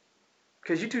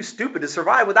 Because you're too stupid to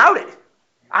survive without it.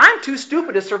 I'm too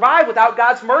stupid to survive without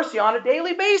God's mercy on a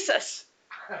daily basis.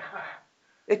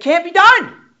 It can't be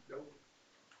done.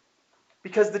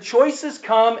 Because the choices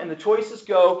come and the choices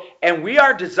go, and we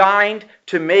are designed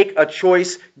to make a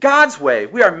choice God's way.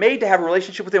 We are made to have a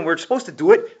relationship with Him. We're supposed to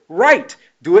do it right.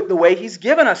 Do it the way He's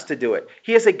given us to do it.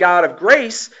 He is a God of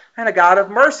grace and a God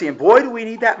of mercy. And boy, do we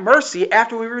need that mercy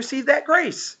after we receive that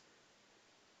grace.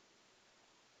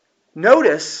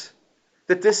 Notice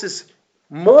that this is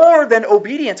more than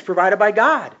obedience provided by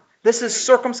God. This is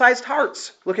circumcised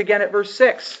hearts. Look again at verse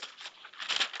 6.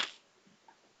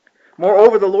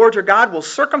 Moreover, the Lord your God will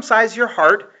circumcise your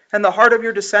heart and the heart of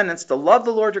your descendants to love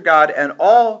the Lord your God and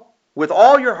with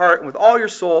all your heart and with all your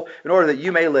soul, in order that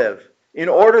you may live. In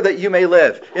order that you may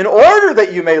live. In order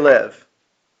that you may live.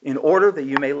 In order that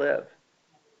you may live.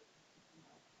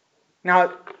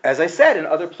 Now, as I said, in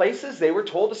other places, they were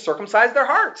told to circumcise their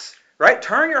hearts. Right?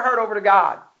 Turn your heart over to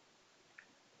God.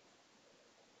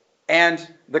 And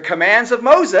the commands of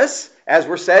Moses, as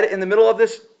were said in the middle of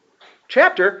this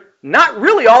chapter, not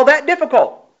really all that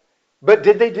difficult. But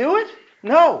did they do it?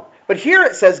 No. But here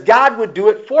it says God would do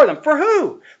it for them. For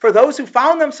who? For those who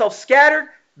found themselves scattered,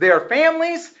 their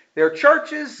families, their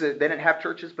churches. They didn't have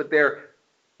churches, but their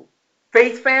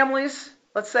faith families,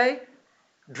 let's say,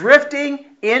 drifting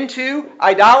into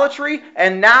idolatry,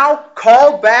 and now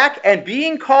called back, and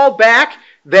being called back,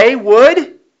 they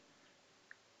would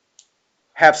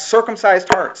have circumcised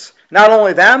hearts. Not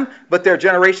only them, but their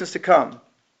generations to come.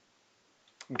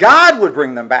 God would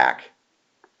bring them back,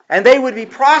 and they would be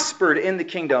prospered in the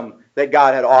kingdom that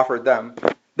God had offered them.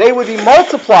 They would be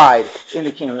multiplied in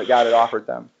the kingdom that God had offered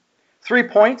them. 3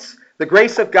 points. The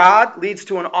grace of God leads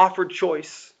to an offered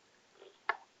choice.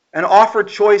 An offered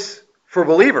choice for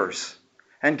believers.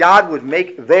 And God would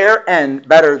make their end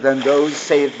better than those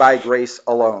saved by grace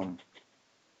alone.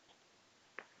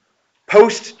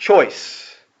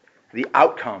 Post-choice, the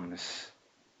outcomes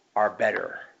are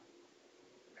better.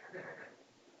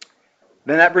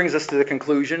 Then that brings us to the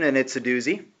conclusion, and it's a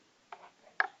doozy.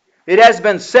 It has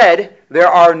been said there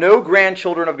are no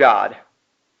grandchildren of God.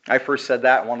 I first said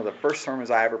that in one of the first sermons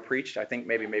I ever preached. I think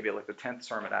maybe like the 10th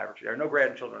sermon I ever preached. There are no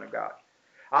grandchildren of God.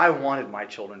 I wanted my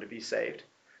children to be saved.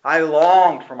 I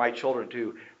longed for my children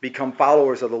to become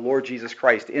followers of the Lord Jesus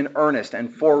Christ in earnest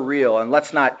and for real. And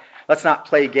let's not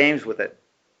play games with it.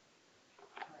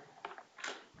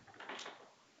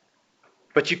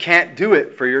 But you can't do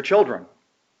it for your children.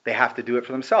 They have to do it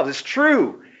for themselves. It's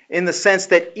true in the sense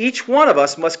that each one of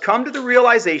us must come to the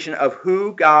realization of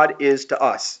who God is to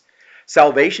us.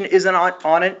 Salvation isn't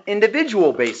on an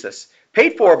individual basis,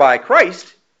 paid for by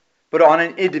Christ, but on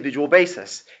an individual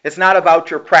basis. It's not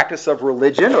about your practice of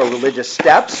religion or religious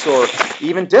steps or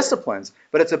even disciplines,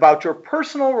 but it's about your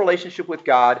personal relationship with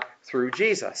God through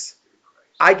Jesus.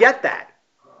 I get that.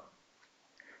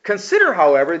 Consider,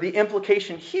 however, the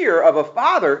implication here of a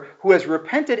father who has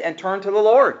repented and turned to the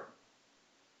Lord,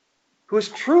 who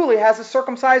truly has a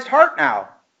circumcised heart now.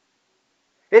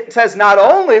 It says not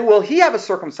only will he have a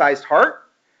circumcised heart,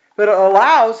 but it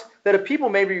allows that a people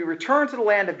may be returned to the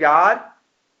land of God,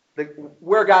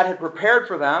 where God had prepared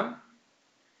for them,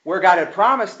 where God had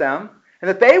promised them, and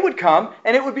that they would come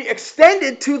and it would be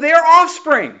extended to their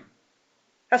offspring.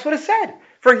 That's what it said.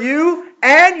 For you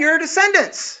and your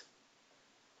descendants.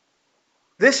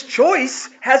 This choice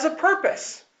has a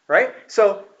purpose, right?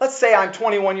 So let's say I'm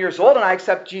 21 years old and I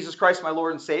accept Jesus Christ, my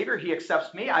Lord and Savior. He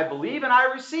accepts me. I believe and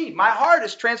I receive. My heart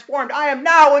is transformed. I am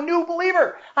now a new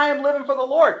believer. I am living for the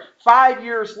Lord. 5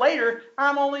 years later,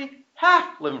 I'm only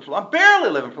half living for the Lord. I'm barely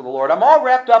living for the Lord. I'm all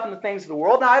wrapped up in the things of the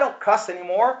world. Now, I don't cuss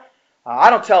anymore.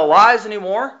 I don't tell lies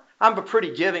anymore. I'm a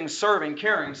pretty giving, serving,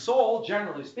 caring soul,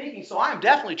 generally speaking. So I'm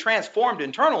definitely transformed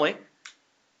internally.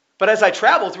 But as I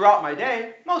travel throughout my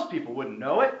day, most people wouldn't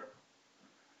know it.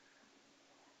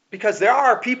 Because there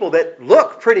are people that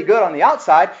look pretty good on the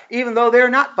outside, even though they're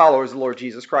not followers of the Lord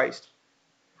Jesus Christ.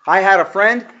 I had a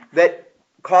friend that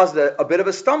caused a bit of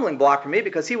a stumbling block for me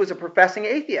because he was a professing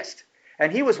atheist.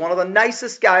 And he was one of the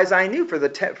nicest guys I knew for the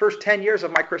first 10 years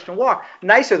of my Christian walk.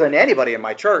 Nicer than anybody in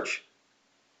my church.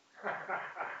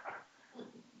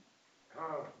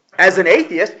 As an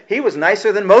atheist, he was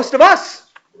nicer than most of us.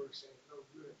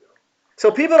 So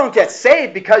people don't get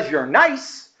saved because you're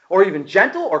nice, or even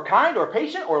gentle, or kind, or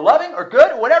patient, or loving, or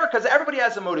good, or whatever, because everybody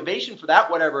has a motivation for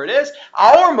that, whatever it is.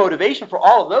 Our motivation for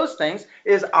all of those things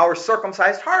is our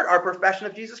circumcised heart, our profession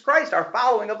of Jesus Christ, our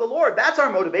following of the Lord. That's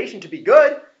our motivation to be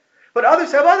good. But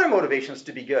others have other motivations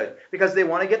to be good, because they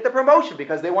want to get the promotion,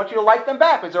 because they want you to like them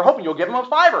back, because they're hoping you'll give them a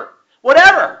 $5.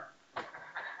 Whatever.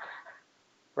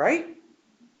 Right?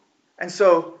 And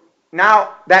so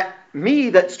now that me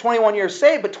that's 21 years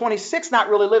saved, but 26 not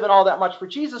really living all that much for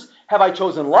Jesus, have I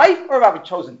chosen life or have I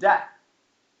chosen death?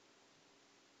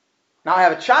 Now I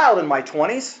have a child in my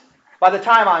 20s. By the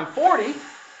time I'm 40,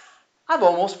 I've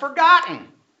almost forgotten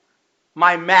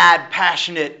my mad,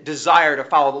 passionate desire to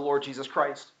follow the Lord Jesus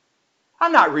Christ.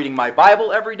 I'm not reading my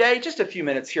Bible every day, just a few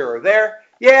minutes here or there.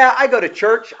 Yeah, I go to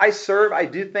church, I serve, I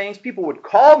do things. People would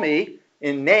call me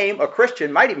in name, a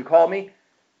Christian might even call me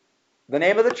the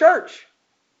name of the church.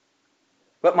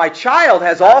 But my child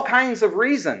has all kinds of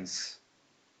reasons,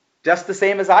 just the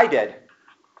same as I did,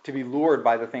 to be lured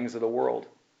by the things of the world.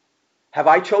 Have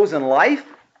I chosen life?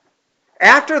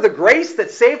 After the grace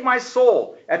that saved my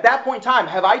soul, at that point in time,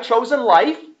 have I chosen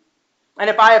life? And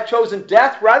if I have chosen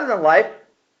death rather than life,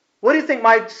 what do you think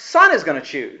my son is going to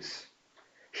choose?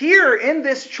 Here in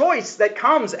this choice that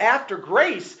comes after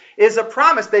grace is a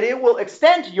promise that it will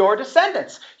extend to your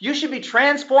descendants. You should be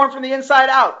transformed from the inside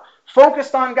out,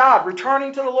 focused on God,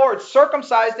 returning to the Lord,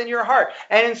 circumcised in your heart.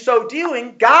 And in so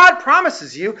doing, God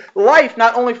promises you life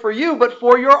not only for you, but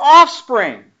for your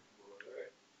offspring.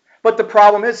 But the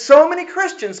problem is so many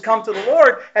Christians come to the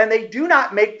Lord and they do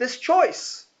not make this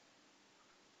choice.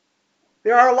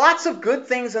 There are lots of good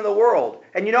things in the world.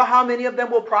 And you know how many of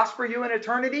them will prosper you in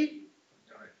eternity?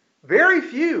 Very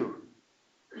few.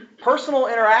 Personal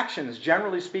interactions,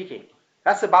 generally speaking.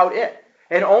 That's about it.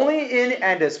 And only in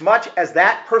and as much as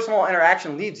that personal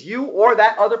interaction leads you or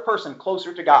that other person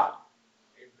closer to God.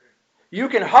 You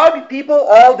can hug people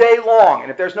all day long, and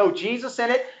if there's no Jesus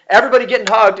in it, everybody getting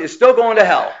hugged is still going to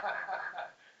hell.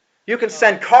 You can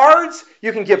send cards,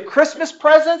 you can give Christmas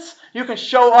presents, you can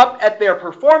show up at their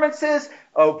performances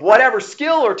of whatever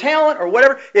skill or talent or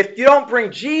whatever. If you don't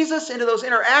bring Jesus into those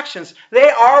interactions, they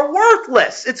are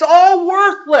worthless. It's all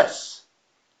worthless.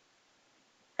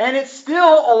 And it's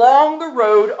still along the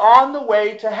road on the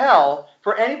way to hell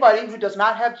for anybody who does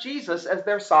not have Jesus as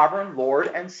their sovereign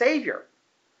Lord and Savior.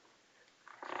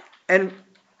 And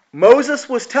Moses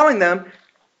was telling them,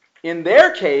 in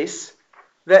their case,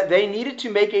 that they needed to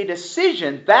make a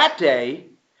decision that day,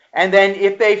 and then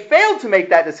if they failed to make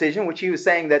that decision, which he was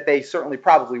saying that they certainly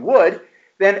probably would,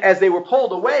 then as they were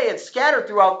pulled away and scattered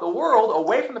throughout the world,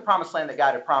 away from the promised land that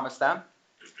God had promised them,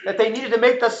 that they needed to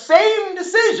make the same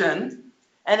decision,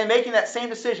 and in making that same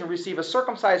decision, receive a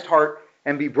circumcised heart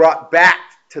and be brought back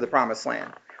to the promised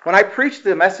land. When I preached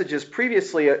the messages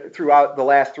previously throughout the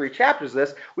last 3 chapters of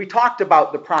this, we talked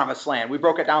about the promised land. We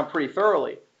broke it down pretty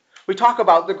thoroughly. We talk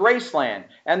about the grace land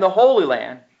and the holy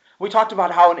land. We talked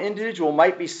about how an individual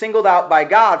might be singled out by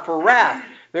God for wrath.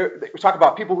 We talk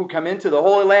about people who come into the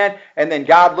holy land and then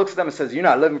God looks at them and says, "You're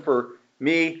not living for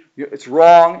me. It's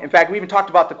wrong." In fact, we even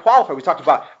talked about the qualifier. We talked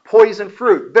about poison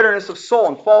fruit, bitterness of soul,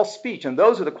 and false speech. And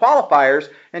those are the qualifiers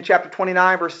in chapter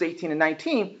 29, verses 18 and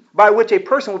 19, by which a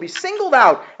person will be singled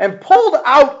out and pulled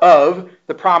out of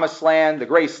the promised land, the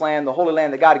grace land, the holy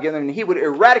land that God had given them. And he would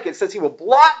eradicate. It says he will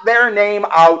blot their name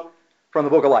out from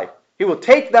the book of life. He will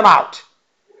take them out.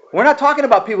 We're not talking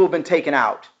about people who have been taken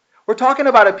out. We're talking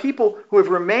about a people who have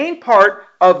remained part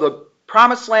of the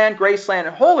promised land, grace land,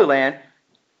 and holy land.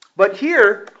 But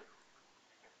here,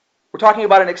 we're talking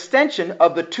about an extension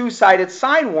of the 2-sided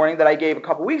sign warning that I gave a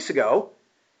couple weeks ago.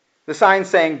 The sign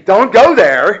saying, "Don't go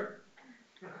there."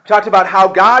 We talked about how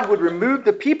God would remove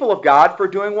the people of God for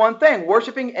doing one thing,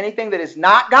 worshiping anything that is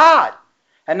not God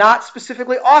and not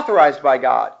specifically authorized by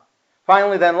God.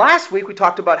 Finally, then last week, we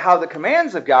talked about how the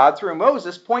commands of God through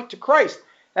Moses point to Christ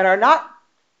and are not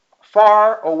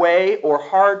far away or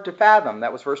hard to fathom.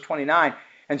 That was verse 29.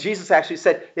 And Jesus actually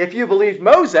said, if you believed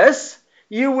Moses,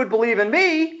 you would believe in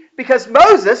me because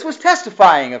Moses was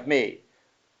testifying of me,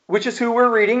 which is who we're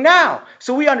reading now.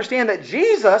 So we understand that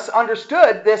Jesus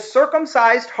understood this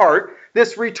circumcised heart,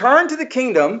 this return to the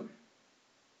kingdom,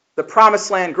 the promised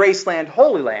land, grace land,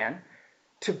 holy land,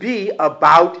 to be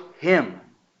about him.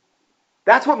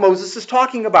 That's what Moses is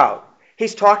talking about.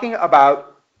 He's talking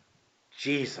about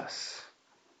Jesus.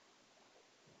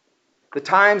 The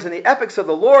times and the epochs of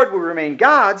the Lord will remain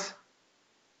God's,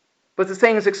 but the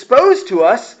things exposed to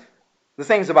us, the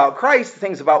things about Christ, the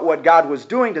things about what God was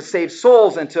doing to save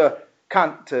souls and to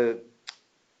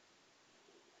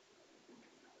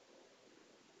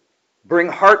bring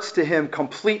hearts to him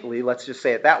completely, let's just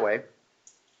say it that way.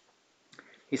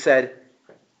 He said,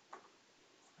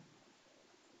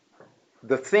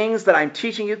 the things that I'm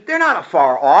teaching you, they're not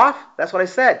afar off. That's what I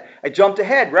said. I jumped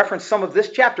ahead, referenced some of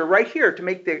this chapter right here to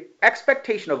make the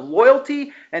expectation of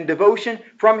loyalty and devotion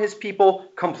from his people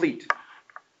complete.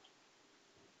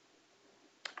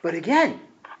 But again, he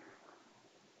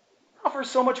offers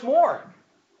so much more.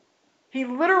 He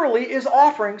literally is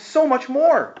offering so much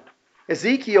more.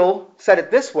 Ezekiel said it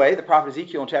this way, the prophet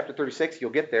Ezekiel in chapter 36, you'll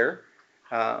get there,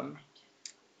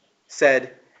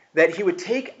 said that he would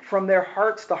take from their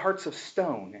hearts the hearts of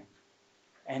stone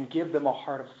and give them a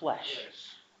heart of flesh.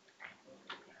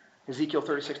 Ezekiel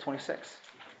 36:26.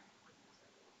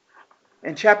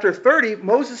 In chapter 30,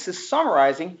 Moses is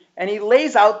summarizing, and he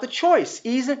lays out the choice,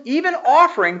 even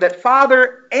offering that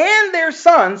father and their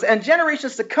sons and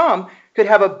generations to come could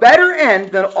have a better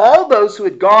end than all those who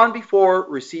had gone before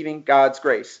receiving God's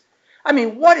grace. I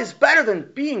mean, what is better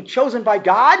than being chosen by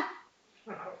God?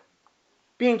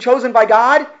 Being chosen by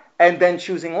God and then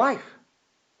choosing life.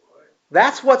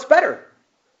 That's what's better.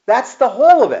 That's the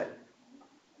whole of it.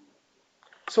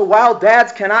 So while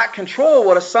dads cannot control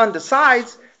what a son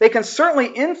decides, they can certainly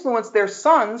influence their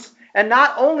sons and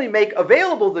not only make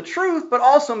available the truth, but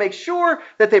also make sure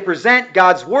that they present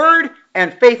God's word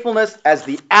and faithfulness as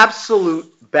the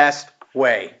absolute best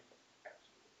way.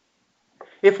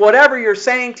 If whatever you're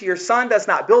saying to your son does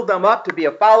not build them up to be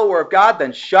a follower of God,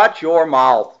 then shut your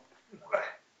mouth.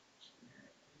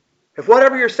 If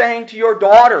whatever you're saying to your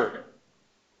daughter,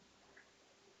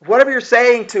 whatever you're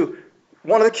saying to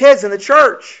one of the kids in the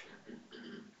church,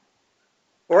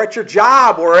 or at your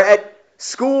job, or at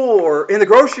school, or in the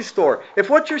grocery store, if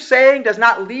what you're saying does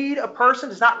not lead a person,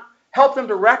 does not help them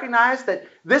to recognize that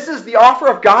this is the offer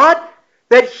of God,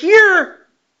 that here,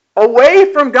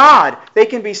 away from God, they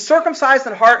can be circumcised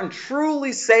in heart and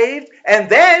truly saved, and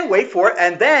then, wait for it,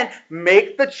 and then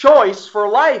make the choice for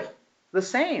life the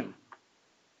same.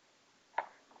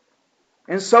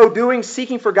 In so doing,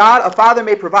 seeking for God, a father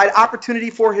may provide opportunity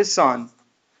for his son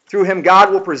Through him,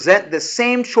 God will present the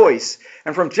same choice.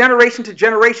 And from generation to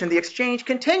generation, the exchange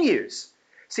continues.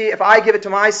 See, if I give it to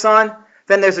my son,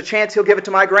 then there's a chance he'll give it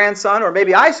to my grandson, or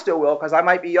maybe I still will because I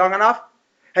might be young enough.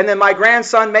 And then my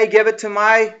grandson may give it to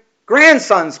my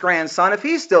grandson's grandson if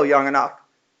he's still young enough.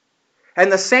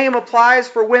 And the same applies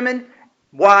for women,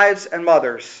 wives, and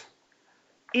mothers.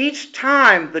 Each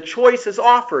time the choice is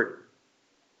offered,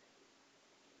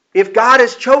 if God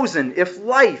is chosen, if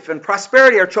life and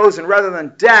prosperity are chosen rather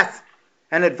than death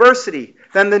and adversity,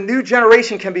 then the new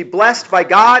generation can be blessed by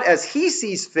God as he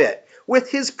sees fit,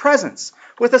 with his presence,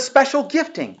 with a special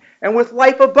gifting, and with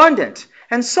life abundant,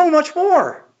 and so much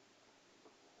more.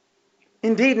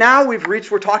 Indeed, now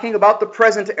we're talking about the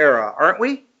present era, aren't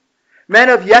we? Men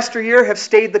of yesteryear have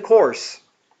stayed the course,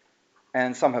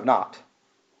 and some have not.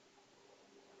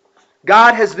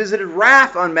 God has visited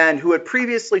wrath on men who had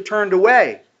previously turned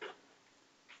away.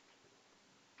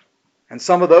 And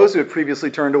some of those who had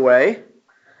previously turned away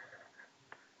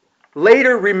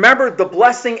later remembered the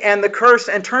blessing and the curse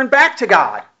and turned back to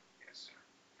God.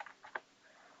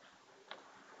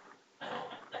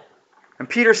 And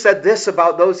Peter said this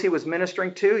about those he was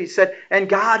ministering to. He said, "And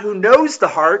God, who knows the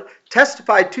heart,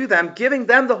 testified to them, giving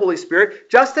them the Holy Spirit,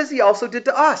 just as he also did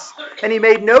to us. And he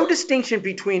made no distinction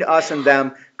between us and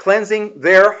them, cleansing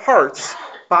their hearts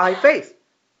by faith."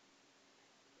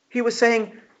 He was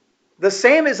saying, the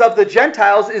same as of the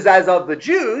Gentiles is as of the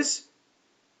Jews.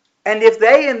 And if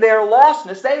they in their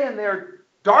lostness, they in their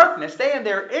darkness, they in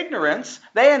their ignorance,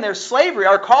 they in their slavery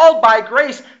are called by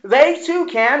grace, they too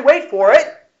can, wait for it,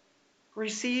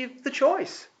 receive the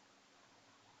choice.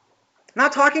 I'm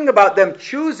not talking about them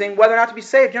choosing whether or not to be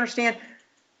saved. You understand,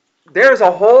 there's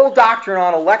a whole doctrine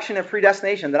on election and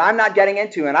predestination that I'm not getting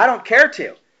into, and I don't care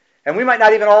to. And we might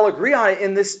not even all agree on it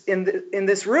in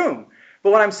this room. But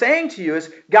what I'm saying to you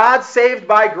is, God saved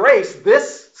by grace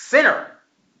this sinner.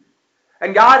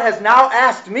 And God has now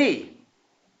asked me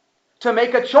to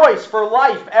make a choice for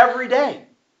life every day.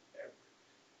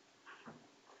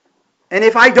 And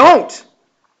if I don't,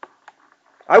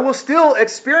 I will still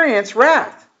experience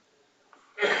wrath.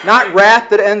 Not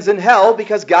wrath that ends in hell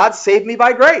because God saved me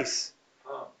by grace,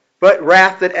 but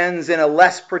wrath that ends in a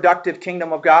less productive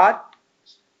kingdom of God.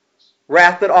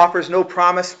 Wrath that offers no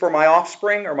promise for my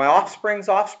offspring or my offspring's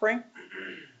offspring.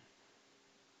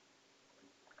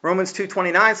 Romans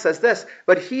 2:29 says this,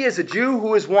 "But he is a Jew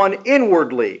who is one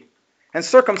inwardly, and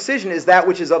circumcision is that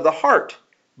which is of the heart,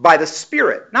 by the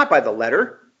Spirit, not by the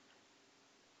letter.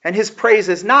 And his praise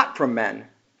is not from men,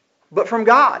 but from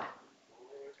God."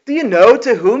 Do you know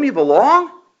to whom you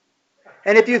belong?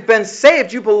 And if you've been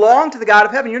saved, you belong to the God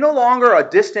of heaven. You're no longer a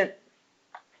distant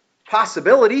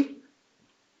possibility.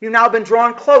 You've now been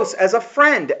drawn close as a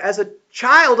friend, as a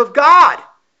child of God,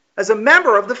 as a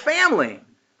member of the family.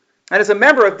 And as a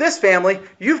member of this family,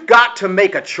 you've got to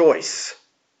make a choice.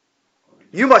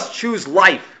 You must choose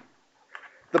life.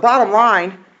 The bottom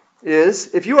line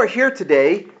is, if you are here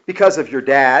today because of your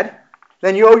dad,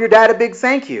 then you owe your dad a big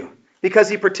thank you because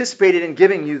he participated in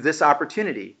giving you this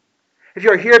opportunity. If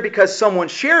you're here because someone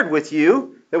shared with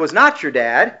you that was not your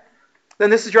dad, then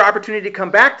this is your opportunity to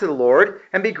come back to the Lord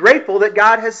and be grateful that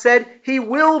God has said he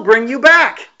will bring you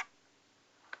back.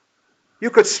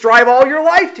 You could strive all your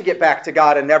life to get back to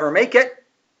God and never make it.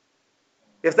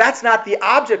 If that's not the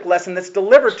object lesson that's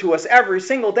delivered to us every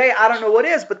single day, I don't know what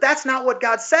is, but that's not what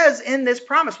God says in this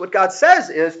promise. What God says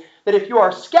is that if you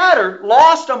are scattered,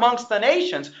 lost amongst the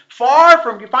nations,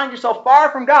 you find yourself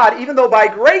far from God, even though by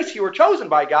grace you were chosen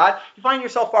by God, you find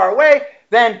yourself far away,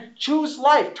 then choose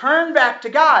life. Turn back to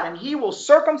God, and he will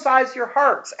circumcise your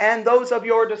hearts and those of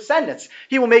your descendants.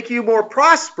 He will make you more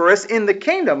prosperous in the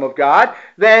kingdom of God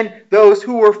than those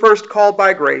who were first called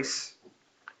by grace.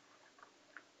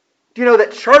 Do you know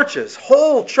that churches,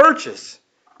 whole churches,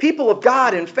 people of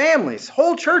God and families,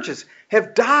 whole churches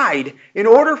have died in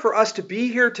order for us to be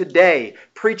here today,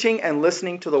 preaching and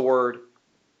listening to the Word,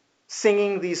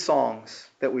 singing these songs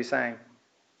that we sang,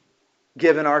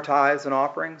 giving our tithes and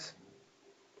offerings,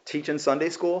 teaching Sunday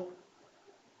school?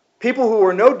 People who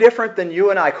were no different than you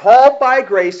and I, called by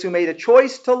grace, who made a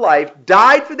choice to life,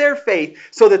 died for their faith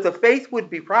so that the faith would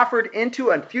be proffered into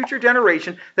a future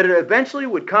generation, that it eventually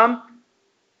would come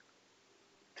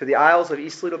to the aisles of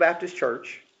East Toledo Baptist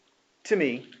Church, to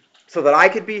me, so that I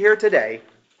could be here today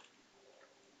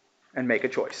and make a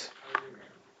choice.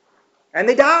 And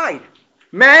they died.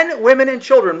 Men, women, and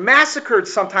children, massacred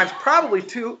sometimes, probably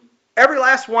every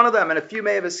last one of them, and a few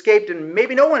may have escaped, and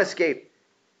maybe no one escaped.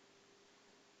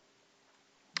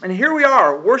 And here we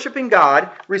are, worshiping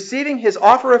God, receiving his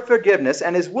offer of forgiveness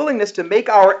and his willingness to make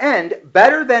our end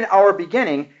better than our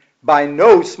beginning by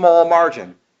no small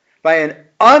margin. by an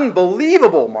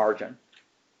unbelievable margin.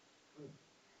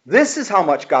 This is how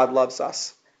much God loves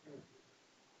us.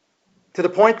 To the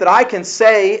point that I can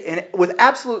say with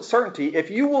absolute certainty,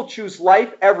 if you will choose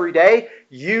life every day,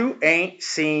 you ain't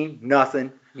seen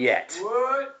nothing yet.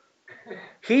 What?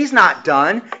 He's not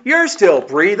done. You're still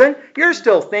breathing. You're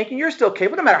still thinking. You're still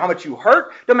capable. No matter how much you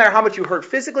hurt, no matter how much you hurt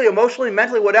physically, emotionally,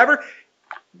 mentally, whatever,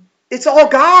 it's all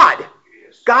God.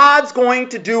 God's going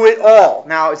to do it all.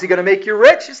 Now, is he going to make you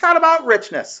rich? It's not about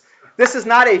richness. This is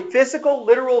not a physical,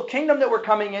 literal kingdom that we're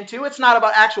coming into. It's not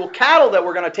about actual cattle that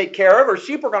we're going to take care of, or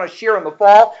sheep we're going to shear in the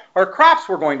fall, or crops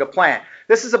we're going to plant.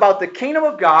 This is about the kingdom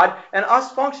of God and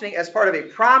us functioning as part of a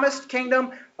promised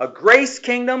kingdom, a grace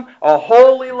kingdom, a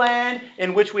holy land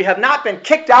in which we have not been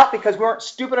kicked out because we weren't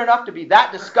stupid enough to be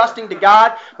that disgusting to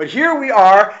God. But here we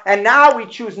are, and now we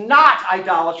choose not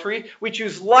idolatry. We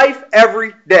choose life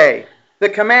every day. The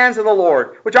commands of the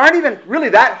Lord, which aren't even really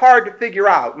that hard to figure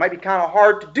out. It might be kind of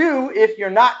hard to do if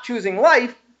you're not choosing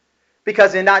life,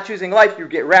 because in not choosing life, you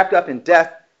get wrapped up in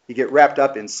death, you get wrapped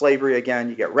up in slavery again,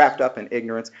 you get wrapped up in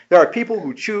ignorance. There are people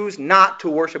who choose not to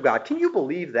worship God. Can you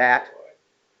believe that?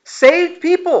 Saved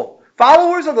people,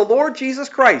 followers of the Lord Jesus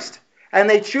Christ, and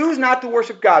they choose not to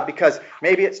worship God because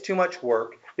maybe it's too much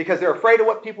work, because they're afraid of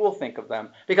what people will think of them,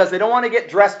 because they don't want to get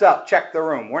dressed up. Check the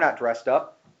room. We're not dressed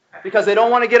up. Because they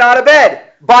don't want to get out of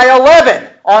bed by 11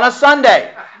 on a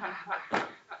Sunday.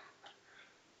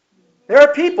 There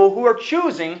are people who are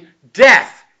choosing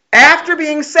death after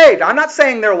being saved. I'm not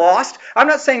saying they're lost. I'm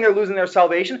not saying they're losing their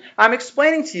salvation. I'm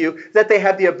explaining to you that they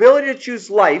have the ability to choose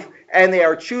life, and they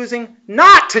are choosing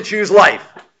not to choose life.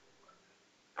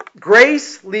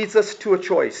 Grace leads us to a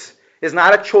choice. It's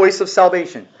not a choice of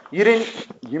salvation.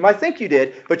 You might think you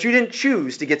did, but you didn't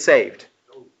choose to get saved.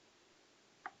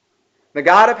 The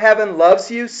God of heaven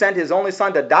loves you, sent his only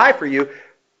son to die for you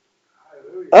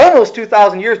almost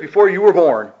 2,000 years before you were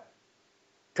born.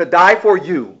 To die for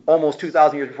you almost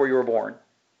 2,000 years before you were born.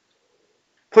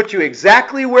 Put you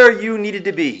exactly where you needed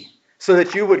to be so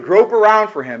that you would grope around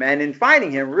for him, and in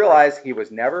finding him realize he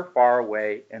was never far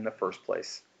away in the first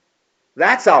place.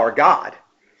 That's our God.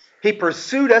 He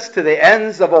pursued us to the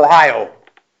ends of Ohio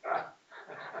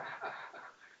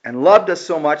and loved us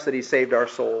so much that he saved our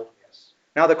soul.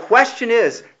 Now the question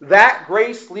is, that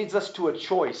grace leads us to a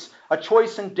choice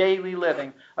in daily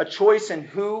living, a choice in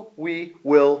who we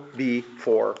will be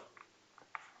for.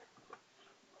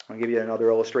 I'll give you another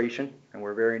illustration, and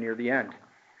we're very near the end.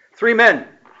 3 men,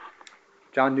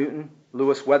 John Newton,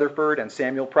 Lewis Weatherford, and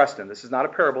Samuel Preston. This is not a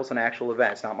parable, it's an actual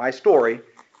event. It's not my story,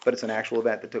 but it's an actual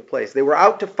event that took place. They were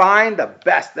out to find the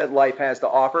best that life has to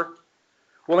offer.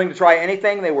 Willing to try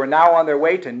anything, they were now on their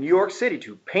way to New York City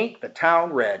to paint the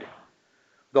town red.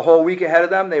 The whole week ahead of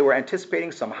them, they were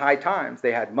anticipating some high times.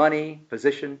 They had money,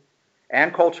 position,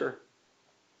 and culture.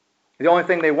 The only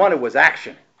thing they wanted was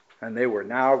action, and they were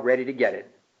now ready to get it.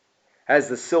 As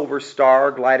the Silver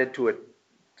Star glided to a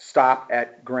stop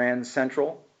at Grand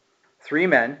Central, 3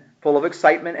 men, full of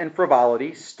excitement and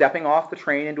frivolity, stepping off the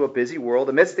train into a busy world.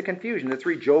 Amidst the confusion, the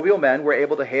 3 jovial men were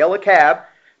able to hail a cab,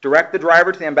 direct the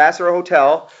driver to the Ambassador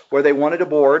Hotel, where they wanted to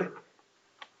board,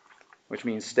 which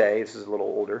means stay. This is a little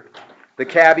older. The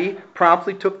cabbie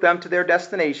promptly took them to their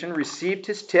destination, received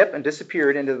his tip, and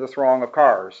disappeared into the throng of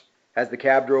cars. As the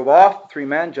cab drove off, the 3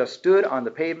 men just stood on the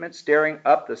pavement staring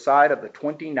up the side of the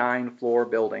 29-floor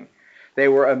building. They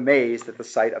were amazed at the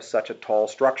sight of such a tall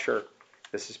structure.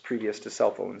 This is previous to cell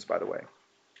phones, by the way.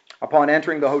 Upon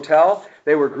entering the hotel,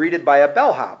 they were greeted by a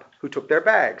bellhop who took their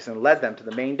bags and led them to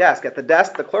the main desk. At the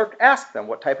desk, the clerk asked them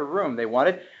what type of room they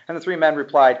wanted, and the 3 men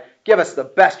replied, "Give us the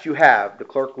best you have." The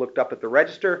clerk looked up at the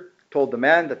register, told the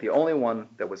men that the only one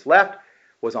that was left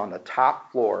was on the top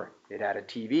floor. It had a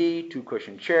TV, 2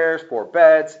 cushioned chairs, 4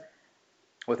 beds.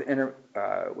 Within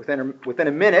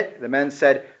a minute, the men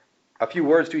said a few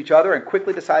words to each other and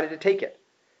quickly decided to take it.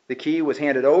 The key was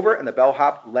handed over, and the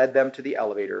bellhop led them to the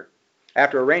elevator.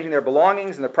 After arranging their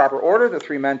belongings in the proper order, the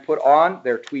 3 men put on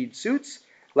their tweed suits,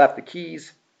 left the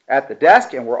keys at the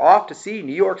desk, and were off to see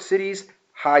New York City's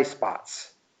high spots.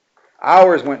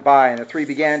 Hours went by, and the 3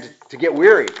 began to get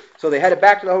weary, so they headed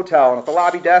back to the hotel, and at the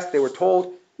lobby desk they were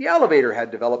told the elevator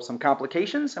had developed some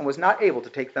complications and was not able to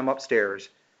take them upstairs.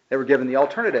 They were given the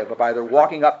alternative of either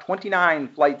walking up 29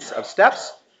 flights of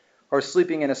steps or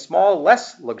sleeping in a small,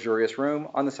 less luxurious room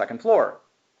on the 2nd floor.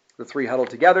 The 3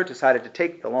 huddled together, decided to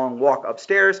take the long walk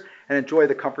upstairs and enjoy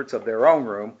the comforts of their own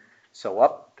room, so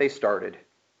up they started.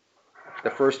 The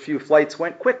first few flights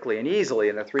went quickly and easily,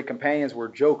 and the 3 companions were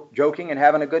joking and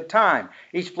having a good time.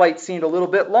 Each flight seemed a little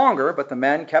bit longer, but the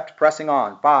men kept pressing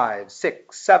on. 5,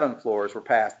 6, 7 floors were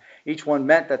passed. Each one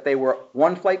meant that they were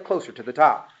 1 flight closer to the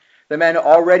top. The men,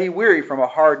 already weary from a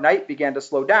hard night, began to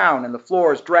slow down, and the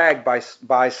floors dragged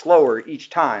by slower each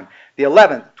time. The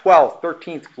 11th, 12th,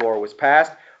 13th floor was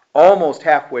passed. Almost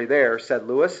halfway there, said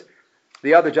Lewis.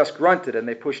 The other just grunted, and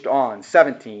they pushed on.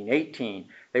 17, 18.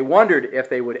 They wondered if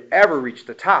they would ever reach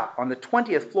the top. On the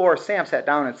 20th floor, Sam sat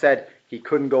down and said he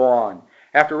couldn't go on.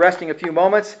 After resting a few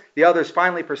moments, the others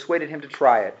finally persuaded him to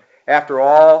try it. After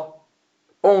all,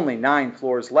 only 9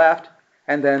 floors left,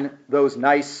 and then those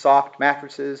nice soft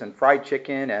mattresses and fried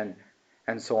chicken,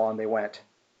 and so on they went.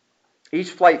 Each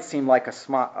flight seemed like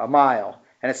a mile,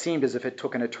 and it seemed as if it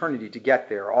took an eternity to get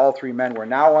there. All 3 men were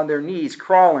now on their knees,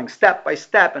 crawling step by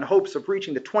step in hopes of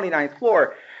reaching the 29th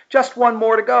floor. Just one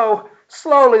more to go.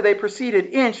 Slowly they proceeded,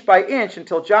 inch by inch,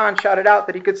 until John shouted out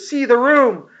that he could see the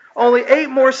room. Only 8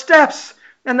 more steps,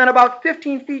 and then about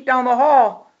 15 feet down the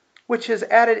hall. With his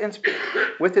added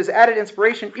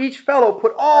inspiration, each fellow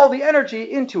put all the energy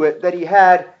into it that he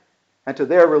had, and to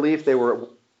their relief, they were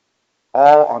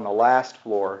all on the last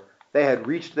floor. They had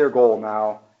reached their goal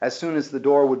now. As soon as the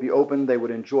door would be opened, they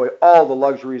would enjoy all the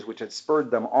luxuries which had spurred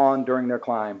them on during their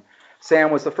climb. Sam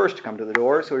was the first to come to the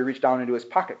door, so he reached down into his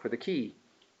pocket for the key.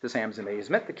 To Sam's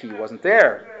amazement, the key wasn't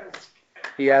there.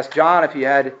 He asked John if he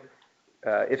had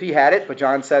it, but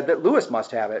John said that Lewis must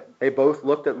have it. They both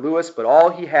looked at Lewis, but all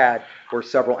he had were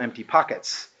several empty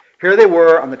pockets. Here they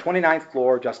were on the 29th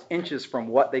floor, just inches from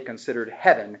what they considered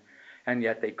heaven, and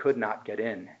yet they could not get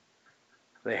in.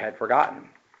 They had forgotten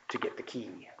to get the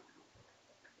key.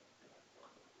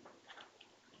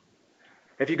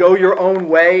 If you go your own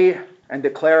way and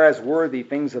declare as worthy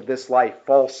things of this life,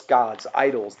 false gods,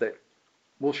 idols that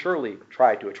will surely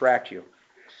try to attract you,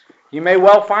 you may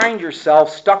well find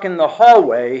yourself stuck in the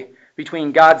hallway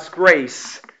between God's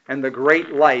grace and the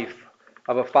great life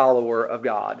of a follower of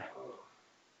God.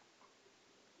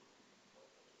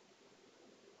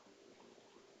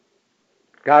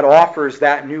 God offers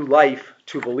that new life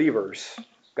to believers.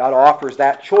 God offers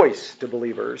that choice to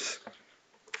believers.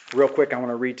 Real quick, I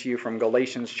want to read to you from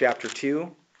Galatians chapter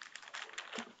 2.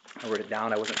 I wrote it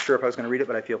down. I wasn't sure if I was going to read it,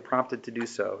 but I feel prompted to do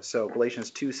so. So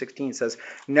Galatians 2:16 says,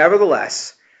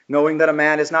 "Nevertheless, knowing that a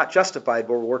man is not justified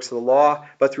by works of the law,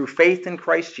 but through faith in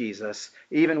Christ Jesus,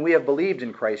 even we have believed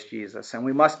in Christ Jesus, and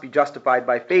we must be justified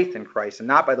by faith in Christ, and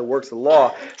not by the works of the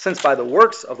law, since by the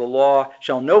works of the law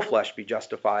shall no flesh be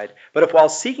justified. But if while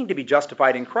seeking to be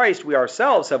justified in Christ, we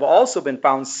ourselves have also been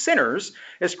found sinners,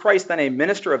 is Christ then a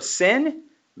minister of sin?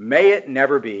 May it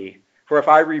never be. For if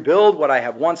I rebuild what I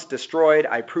have once destroyed,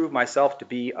 I prove myself to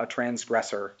be a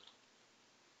transgressor.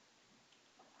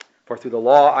 For through the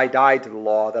law I died to the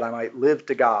law, that I might live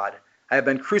to God. I have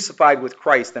been crucified with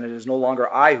Christ, and it is no longer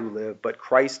I who live, but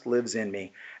Christ lives in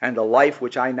me. And the life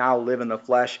which I now live in the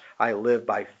flesh, I live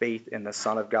by faith in the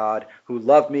Son of God, who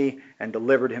loved me and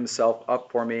delivered himself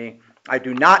up for me. I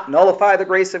do not nullify the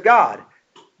grace of God,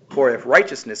 for if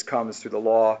righteousness comes through the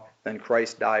law, then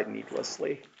Christ died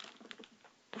needlessly."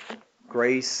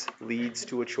 Grace leads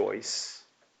to a choice.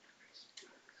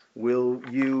 Will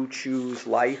you choose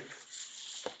life?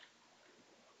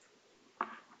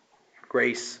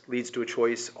 Grace leads to a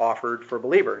choice offered for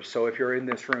believers. So if you're in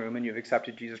this room and you've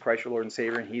accepted Jesus Christ, your Lord and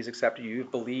Savior, and he's accepted you,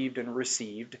 you've believed and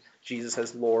received Jesus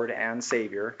as Lord and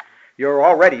Savior, you're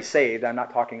already saved. I'm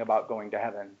not talking about going to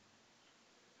heaven.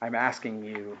 I'm asking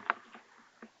you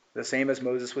the same as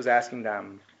Moses was asking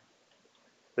them,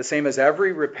 the same as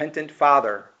every repentant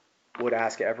father would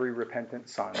ask every repentant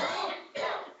son.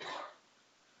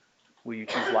 Will you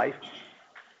choose life?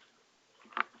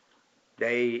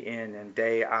 Day in and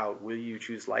day out, will you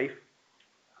choose life?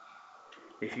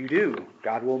 If you do,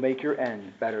 God will make your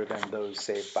end better than those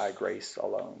saved by grace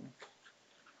alone.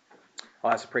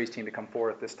 I'll ask the praise team to come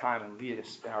forward at this time and lead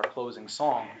us in our closing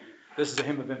song. This is a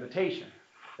hymn of invitation.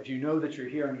 If you know that you're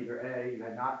here and either A, you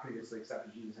had not previously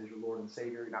accepted Jesus as your Lord and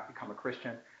Savior, you've not become a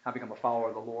Christian, not become a follower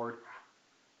of the Lord.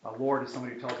 A Lord is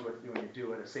somebody who tells you what to do and you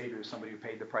do it. A Savior is somebody who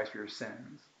paid the price for your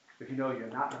sins. If you know you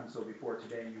have not done so before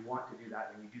today and you want to do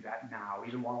that, then you do that now,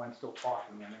 even while I'm still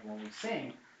talking. And then when we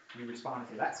sing, you respond and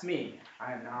say, "That's me.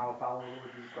 I am now a follower of the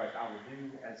Lord Jesus Christ. I will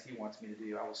do as he wants me to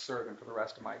do. I will serve him for the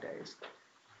rest of my days."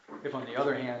 If, on the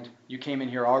other hand, you came in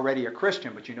here already a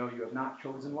Christian, but you know you have not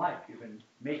chosen life, you've been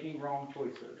making wrong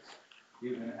choices,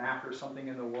 you've been after something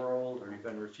in the world, or you've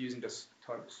been refusing to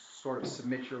sort of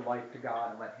submit your life to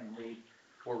God and let him lead,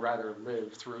 or rather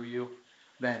live through you,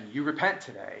 then you repent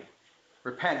today.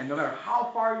 Repent, and no matter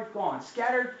how far you've gone,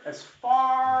 scattered as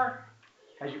far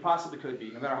as you possibly could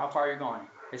be, no matter how far you're gone,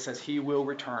 it says he will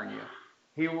return you.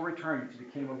 He will return you to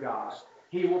the kingdom of God.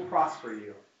 He will prosper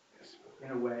you in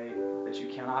a way that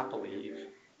you cannot believe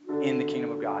in the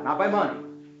kingdom of God. Not by money,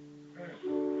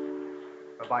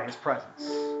 but by his presence.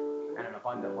 and an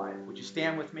abundant life. Would you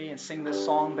stand with me and sing this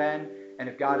song then? And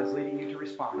if God is leading you to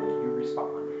respond, you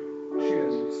respond.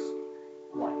 Choose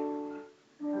life.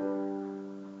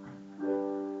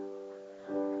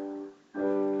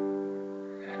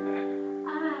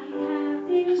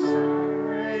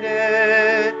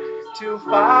 Decided to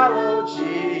follow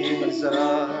Jesus.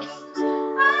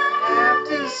 I've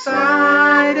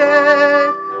decided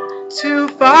to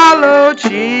follow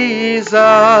Jesus.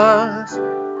 I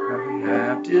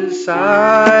have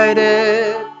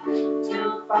decided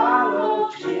to follow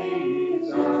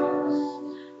Jesus.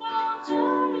 No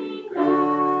turning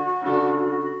back.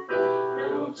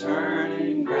 No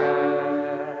turning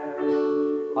back.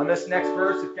 On this next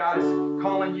verse, if God is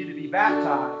calling you to be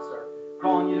baptized, or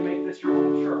calling you to make this your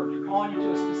home church, or calling you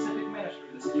to a specific ministry,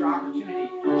 this is your opportunity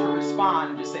to respond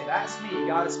and to say, that's me.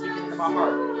 God is speaking into my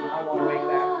heart, and I want to make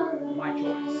that my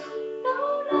choice.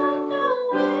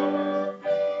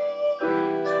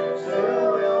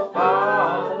 Still will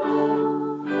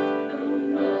follow.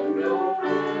 No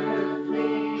with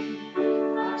me.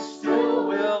 I still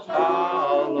will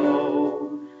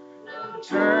follow. No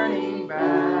turning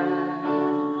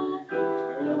back.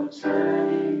 No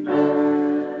turning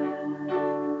back.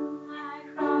 My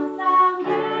cross I'll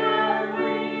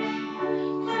carry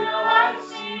till I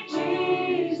see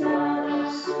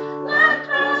Jesus. My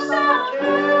cross I'll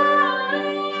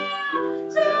carry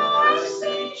till I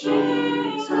see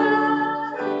Jesus.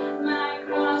 My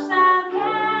cross I'll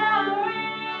carry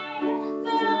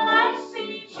till I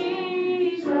see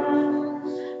Jesus.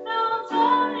 No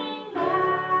turning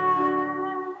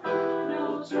back.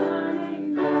 No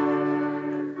turning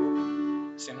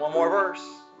back. Sing one more verse.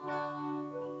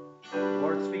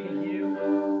 Lord speaking to you.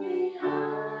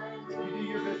 You do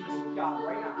your business with God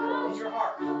right now. In your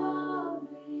heart.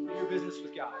 Do your business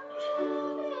with God.